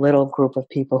have a little group of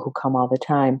people who come all the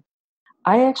time.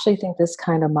 I actually think this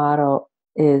kind of model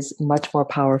is much more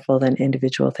powerful than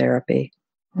individual therapy.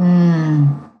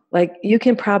 Like, you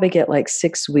can probably get like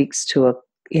 6 weeks to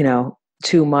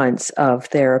 2 months of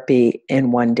therapy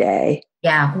in one day.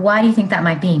 Yeah. Why do you think that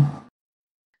might be?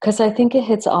 Because I think it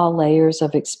hits all layers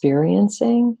of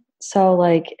experiencing. So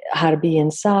like how to be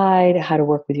inside, how to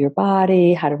work with your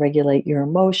body, how to regulate your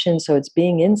emotions. So it's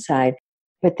being inside,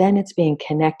 but then it's being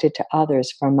connected to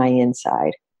others from my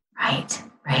inside.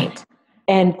 Right.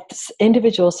 And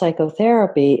individual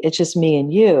psychotherapy, it's just me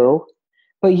and you,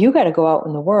 but you got to go out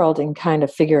in the world and kind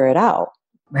of figure it out.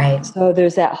 Right. So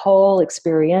there's that whole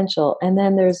experiential, and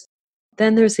then there's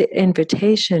the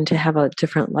invitation to have a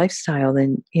different lifestyle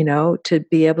than, to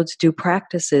be able to do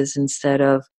practices instead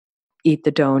of eat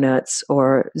the donuts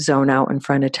or zone out in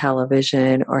front of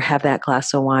television or have that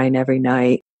glass of wine every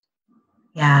night.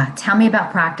 Yeah. Tell me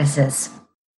about practices.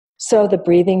 So the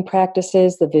breathing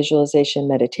practices, the visualization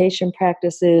meditation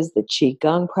practices, the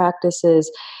Qigong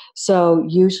practices. So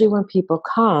usually when people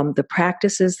come, the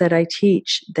practices that I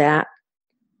teach that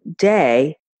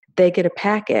day, they get a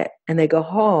packet and they go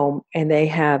home and they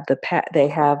have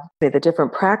the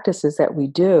different practices that we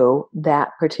do that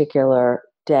particular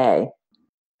day.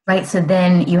 Right. So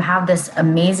then you have this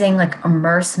amazing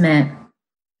immersement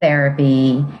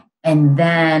therapy, and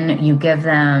then you give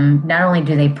them, not only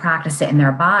do they practice it in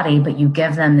their body, but you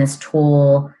give them this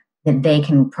tool that they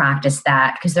can practice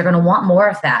that, because they're going to want more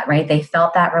of that, right? They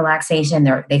felt that relaxation,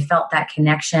 they felt that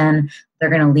connection. They're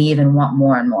going to leave and want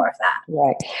more and more of that.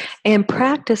 Right. And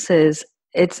practices,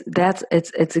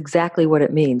 it's exactly what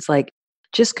it means. Like,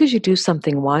 just because you do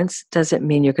something once doesn't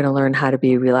mean you're going to learn how to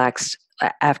be relaxed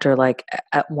after like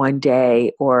at one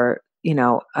day or,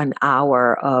 an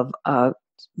hour of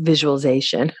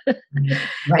visualization.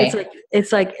 Right.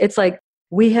 It's like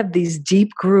we have these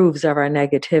deep grooves of our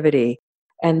negativity,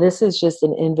 and this is just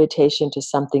an invitation to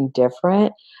something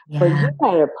different. But Yeah. you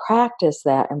got to practice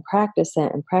that and practice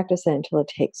that and practice that until it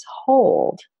takes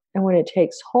hold. And when it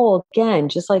takes hold, again,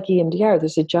 just like EMDR,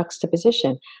 there's a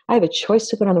juxtaposition. I have a choice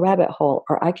to go down the rabbit hole,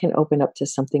 or I can open up to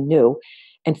something new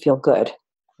and feel good.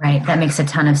 Right. That makes a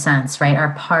ton of sense, right?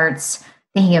 Our parts,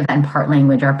 thinking of that in part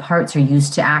language, our parts are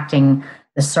used to acting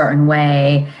a certain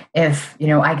way. If,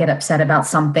 I get upset about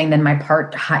something, then my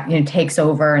part, takes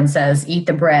over and says, eat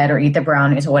the bread or eat the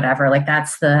brownies or whatever. Like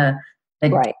that's the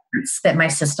Right. dance that my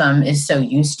system is so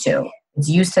used to. It's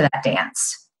used to that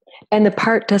dance. And the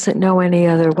part doesn't know any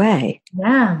other way.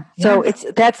 Yeah. So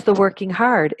that's the working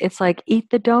hard. It's like, eat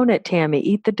the donut, Tammy,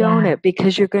 eat the donut,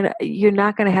 because you're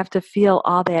not gonna have to feel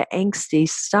all that angsty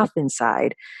stuff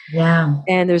inside. Yeah.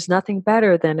 And there's nothing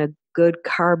better than a good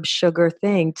carb sugar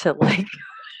thing to like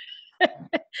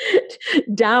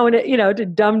down it, to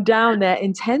dumb down that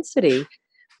intensity.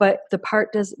 But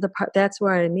that's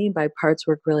what I mean by parts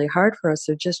work really hard for us.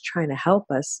 They're just trying to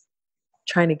help us,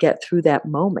 trying to get through that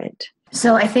moment.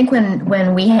 So I think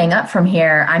when we hang up from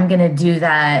here, I'm going to do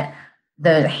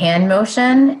the hand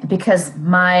motion, because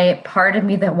my part of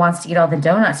me that wants to eat all the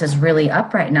donuts is really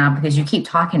up right now because you keep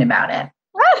talking about it.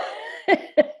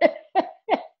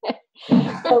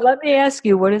 So let me ask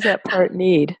you, what does that part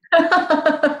need?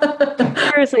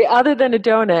 Seriously, other than a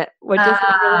donut, what does it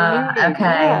really need? Okay.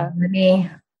 Yeah.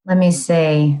 Let me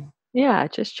see. Yeah,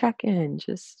 just check in.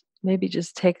 Just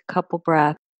take a couple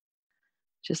breaths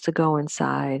just to go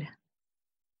inside.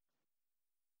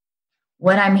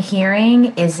 What I'm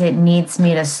hearing is it needs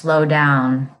me to slow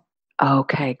down.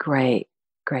 Okay, great.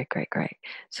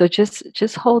 So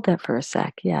just hold that for a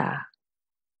sec. Yeah.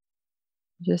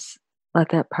 Just let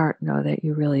that part know that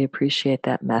you really appreciate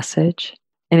that message.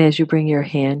 And as you bring your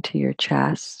hand to your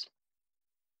chest,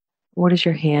 what does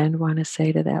your hand want to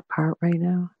say to that part right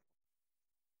now?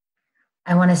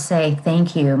 I want to say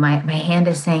thank you. My hand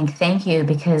is saying thank you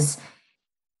because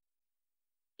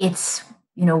it's,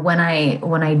 when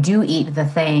I do eat the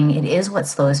thing, it is what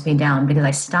slows me down because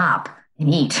I stop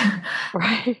and eat.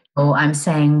 Right. So I'm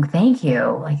saying thank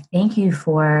you. Like, thank you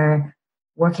for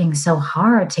working so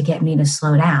hard to get me to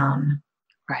slow down.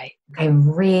 Right. I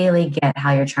really get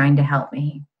how you're trying to help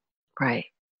me. Right.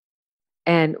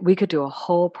 And we could do a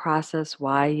whole process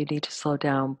why you need to slow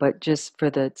down, but just for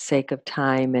the sake of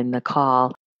time and the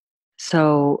call.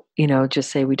 So, just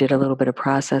say we did a little bit of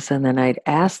process, and then I'd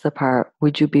ask the part,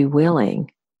 would you be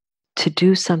willing to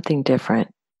do something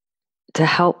different to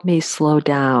help me slow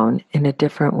down in a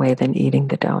different way than eating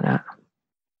the donut?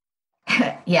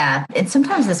 Yeah. And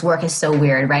sometimes this work is so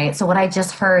weird, right? So what I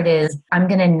just heard is I'm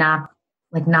going to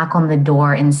knock on the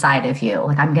door inside of you.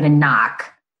 Like I'm going to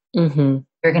knock. Mm-hmm.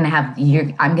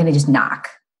 I'm going to just knock.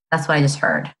 That's what I just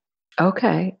heard.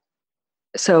 Okay.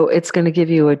 So it's going to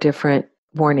give you a different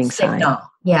warning Signal. sign.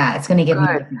 Yeah. It's going to give me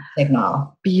a different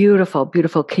signal.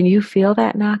 Beautiful. Can you feel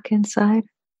that knock inside?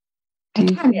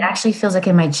 It actually feels like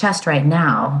in my chest right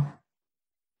now.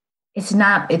 It's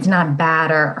not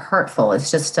bad or hurtful.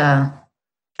 It's just a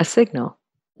signal.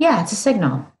 Yeah, it's a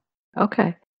signal.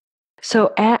 Okay.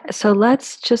 So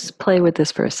let's just play with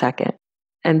this for a second.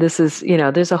 And this is,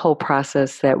 there's a whole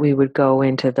process that we would go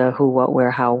into the who, what,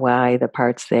 where, how, why, the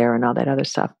parts there and all that other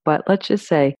stuff. But let's just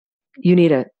say you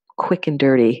need a quick and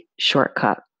dirty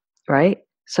shortcut, right?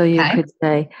 So you could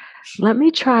say, let me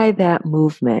try that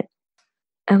movement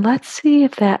and let's see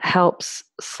if that helps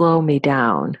slow me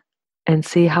down and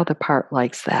see how the part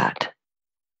likes that.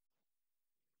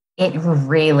 It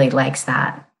really likes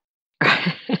that.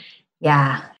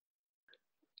 Yeah.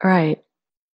 Right.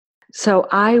 So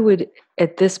I would,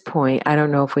 at this point, I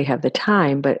don't know if we have the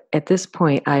time, but at this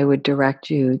point, I would direct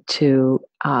you to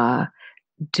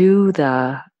do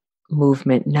the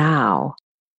movement now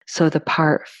so the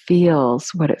part feels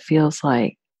what it feels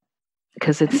like.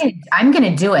 Because I'm going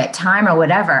to do it, time or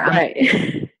whatever.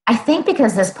 Right. I think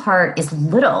because this part is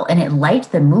little and it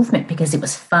liked the movement because it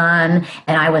was fun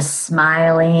and I was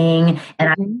smiling and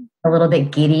I was a little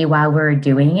bit giddy while we were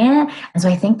doing it. And so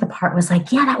I think the part was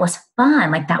like, yeah, that was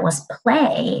fun. Like that was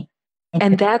play.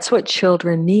 And that's what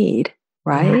children need,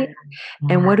 right? Yeah.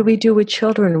 And what do we do with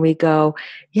children? We go,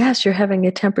 yes, you're having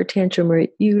a temper tantrum or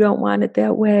you don't want it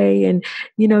that way. And,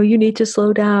 you need to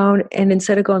slow down. And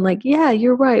instead of going like, yeah,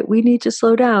 you're right. We need to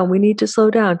slow down. We need to slow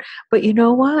down. But you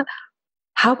know what?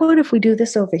 How about if we do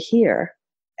this over here?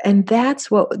 And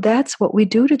that's what we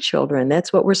do to children.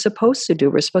 That's what we're supposed to do.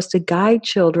 We're supposed to guide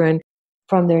children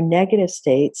from their negative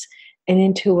states and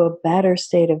into a better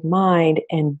state of mind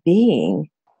and being.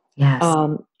 Yes.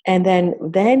 And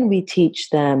then we teach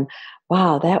them,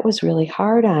 wow, that was really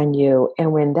hard on you.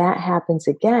 And when that happens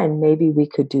again, maybe we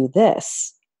could do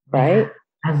this, right? Yeah,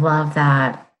 I love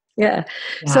that. Yeah.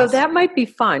 Yes. So that might be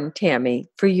fun, Tammy,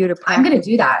 for you to practice. I'm going to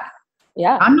do that.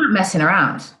 Yeah. I'm not messing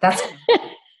around.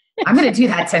 I'm going to do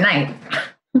that tonight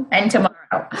and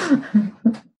tomorrow.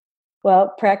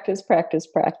 Well, practice, practice,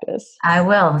 practice. I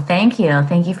will. Thank you.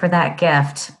 Thank you for that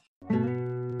gift.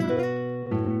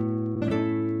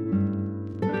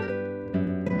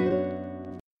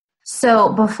 So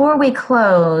before we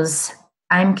close,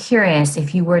 I'm curious,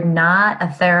 if you were not a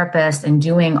therapist and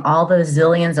doing all those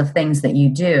zillions of things that you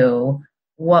do,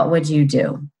 what would you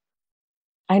do?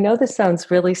 I know this sounds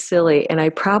really silly, and I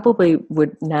probably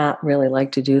would not really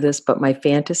like to do this, but my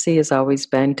fantasy has always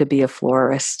been to be a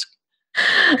florist.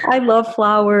 I love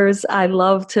flowers. I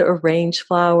love to arrange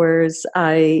flowers.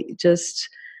 I just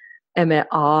am at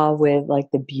awe with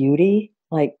the beauty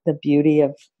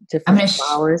of different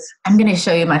flowers. I'm going to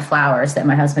show you my flowers that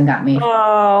my husband got me.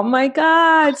 Oh my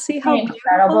God. See how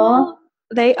incredible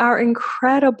they are.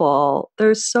 Incredible.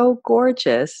 They're so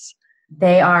gorgeous.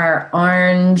 They are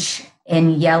orange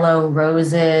and yellow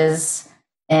roses.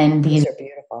 And these are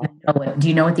beautiful. Do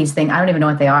you know what these things? I don't even know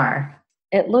what they are.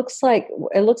 It looks like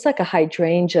a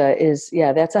hydrangea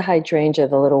that's a hydrangea,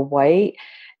 the little white.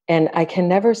 And I can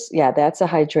never, that's a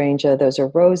hydrangea. Those are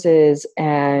roses.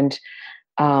 And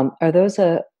are those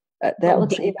that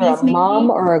looks either a mum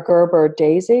or a Gerber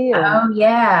daisy? Oh,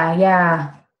 yeah,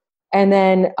 yeah. And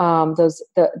then those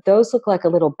look like a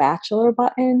little bachelor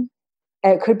button.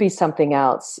 It could be something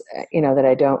else, that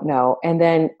I don't know. And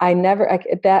then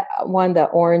that one, the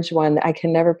orange one, I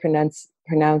can never pronounce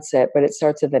it, but it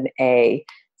starts with an A.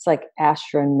 It's like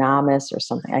astronomus or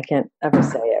something. I can't ever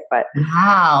say it, but.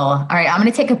 Wow. All right. I'm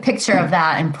going to take a picture of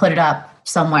that and put it up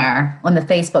somewhere on the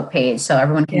Facebook page so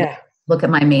everyone can look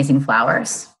at my amazing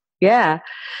flowers. Yeah.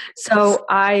 So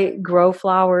I grow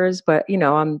flowers, but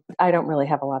I don't really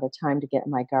have a lot of time to get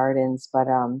in my gardens, but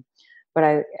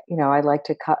I like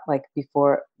to cut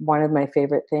before. One of my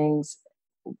favorite things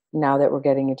now that we're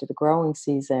getting into the growing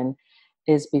season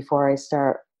is before I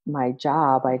start my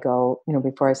job, I go,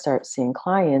 before I start seeing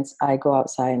clients, I go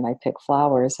outside and I pick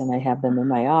flowers and I have them in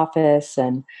my office.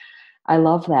 And I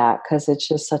love that because it's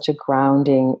just such a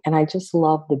grounding, and I just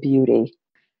love the beauty.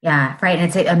 Yeah, right. And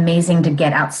it's amazing to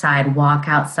get outside, walk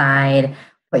outside,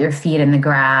 put your feet in the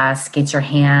grass, get your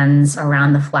hands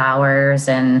around the flowers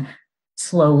and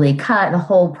slowly cut the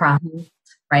whole process,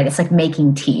 right? It's like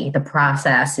making tea. The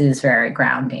process is very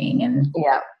grounding. And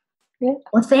yeah.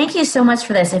 Well, thank you so much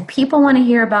for this. If people want to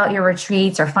hear about your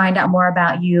retreats or find out more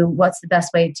about you, what's the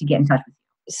best way to get in touch with you?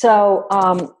 So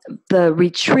the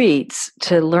retreats,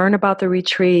 to learn about the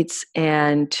retreats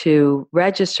and to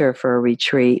register for a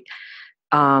retreat,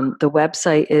 the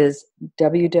website is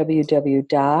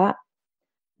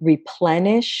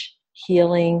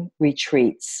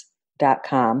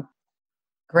www.replenishhealingretreats.com.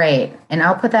 Great. And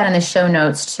I'll put that in the show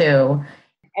notes too.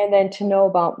 And then to know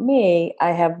about me,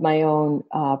 I have my own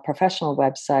professional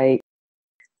website,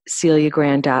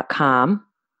 celiagrand.com.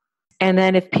 And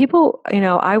then if people,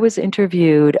 I was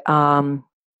interviewed out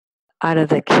of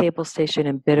the cable station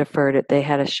in Biddeford. They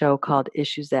had a show called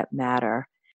Issues That Matter.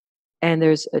 And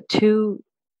there's 2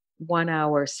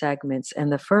 1-hour segments.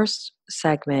 And the first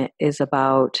segment is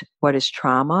about what is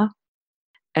trauma.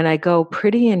 And I go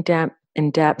pretty in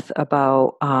depth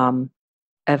about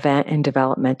event and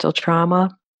developmental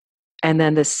trauma. And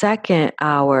then the second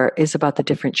hour is about the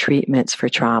different treatments for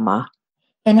trauma.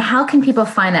 And how can people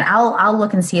find that? I'll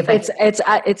look and see if it's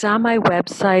on my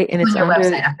website, and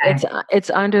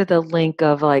it's under the link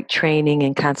of training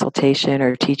and consultation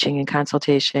or teaching and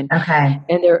consultation. Okay.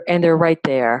 And they're right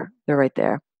there. They're right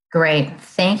there. Great.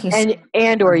 Thank you.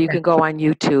 Or you can go on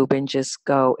YouTube and just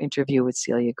go interview with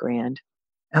Celia Grand.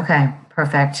 Okay.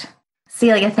 Perfect.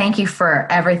 Celia, thank you for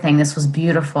everything. This was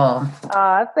beautiful.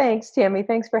 Thanks, Tammy.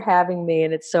 Thanks for having me.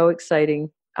 And it's so exciting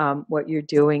what you're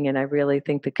doing. And I really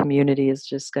think the community is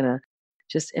just going to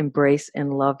embrace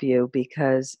and love you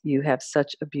because you have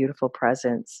such a beautiful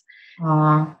presence.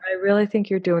 Aww. I really think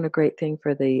you're doing a great thing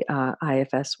for the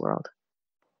IFS world.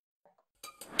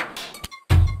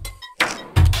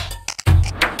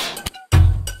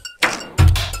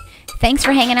 Thanks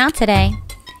for hanging out today.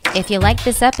 If you liked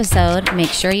this episode, make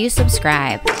sure you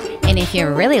subscribe. And if you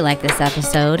really like this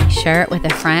episode, share it with a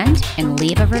friend and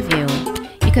leave a review.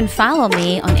 You can follow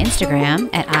me on Instagram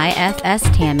at IFS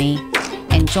Tammy.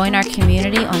 and join our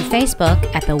community on Facebook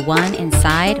at the One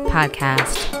Inside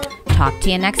Podcast. Talk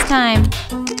to you next time.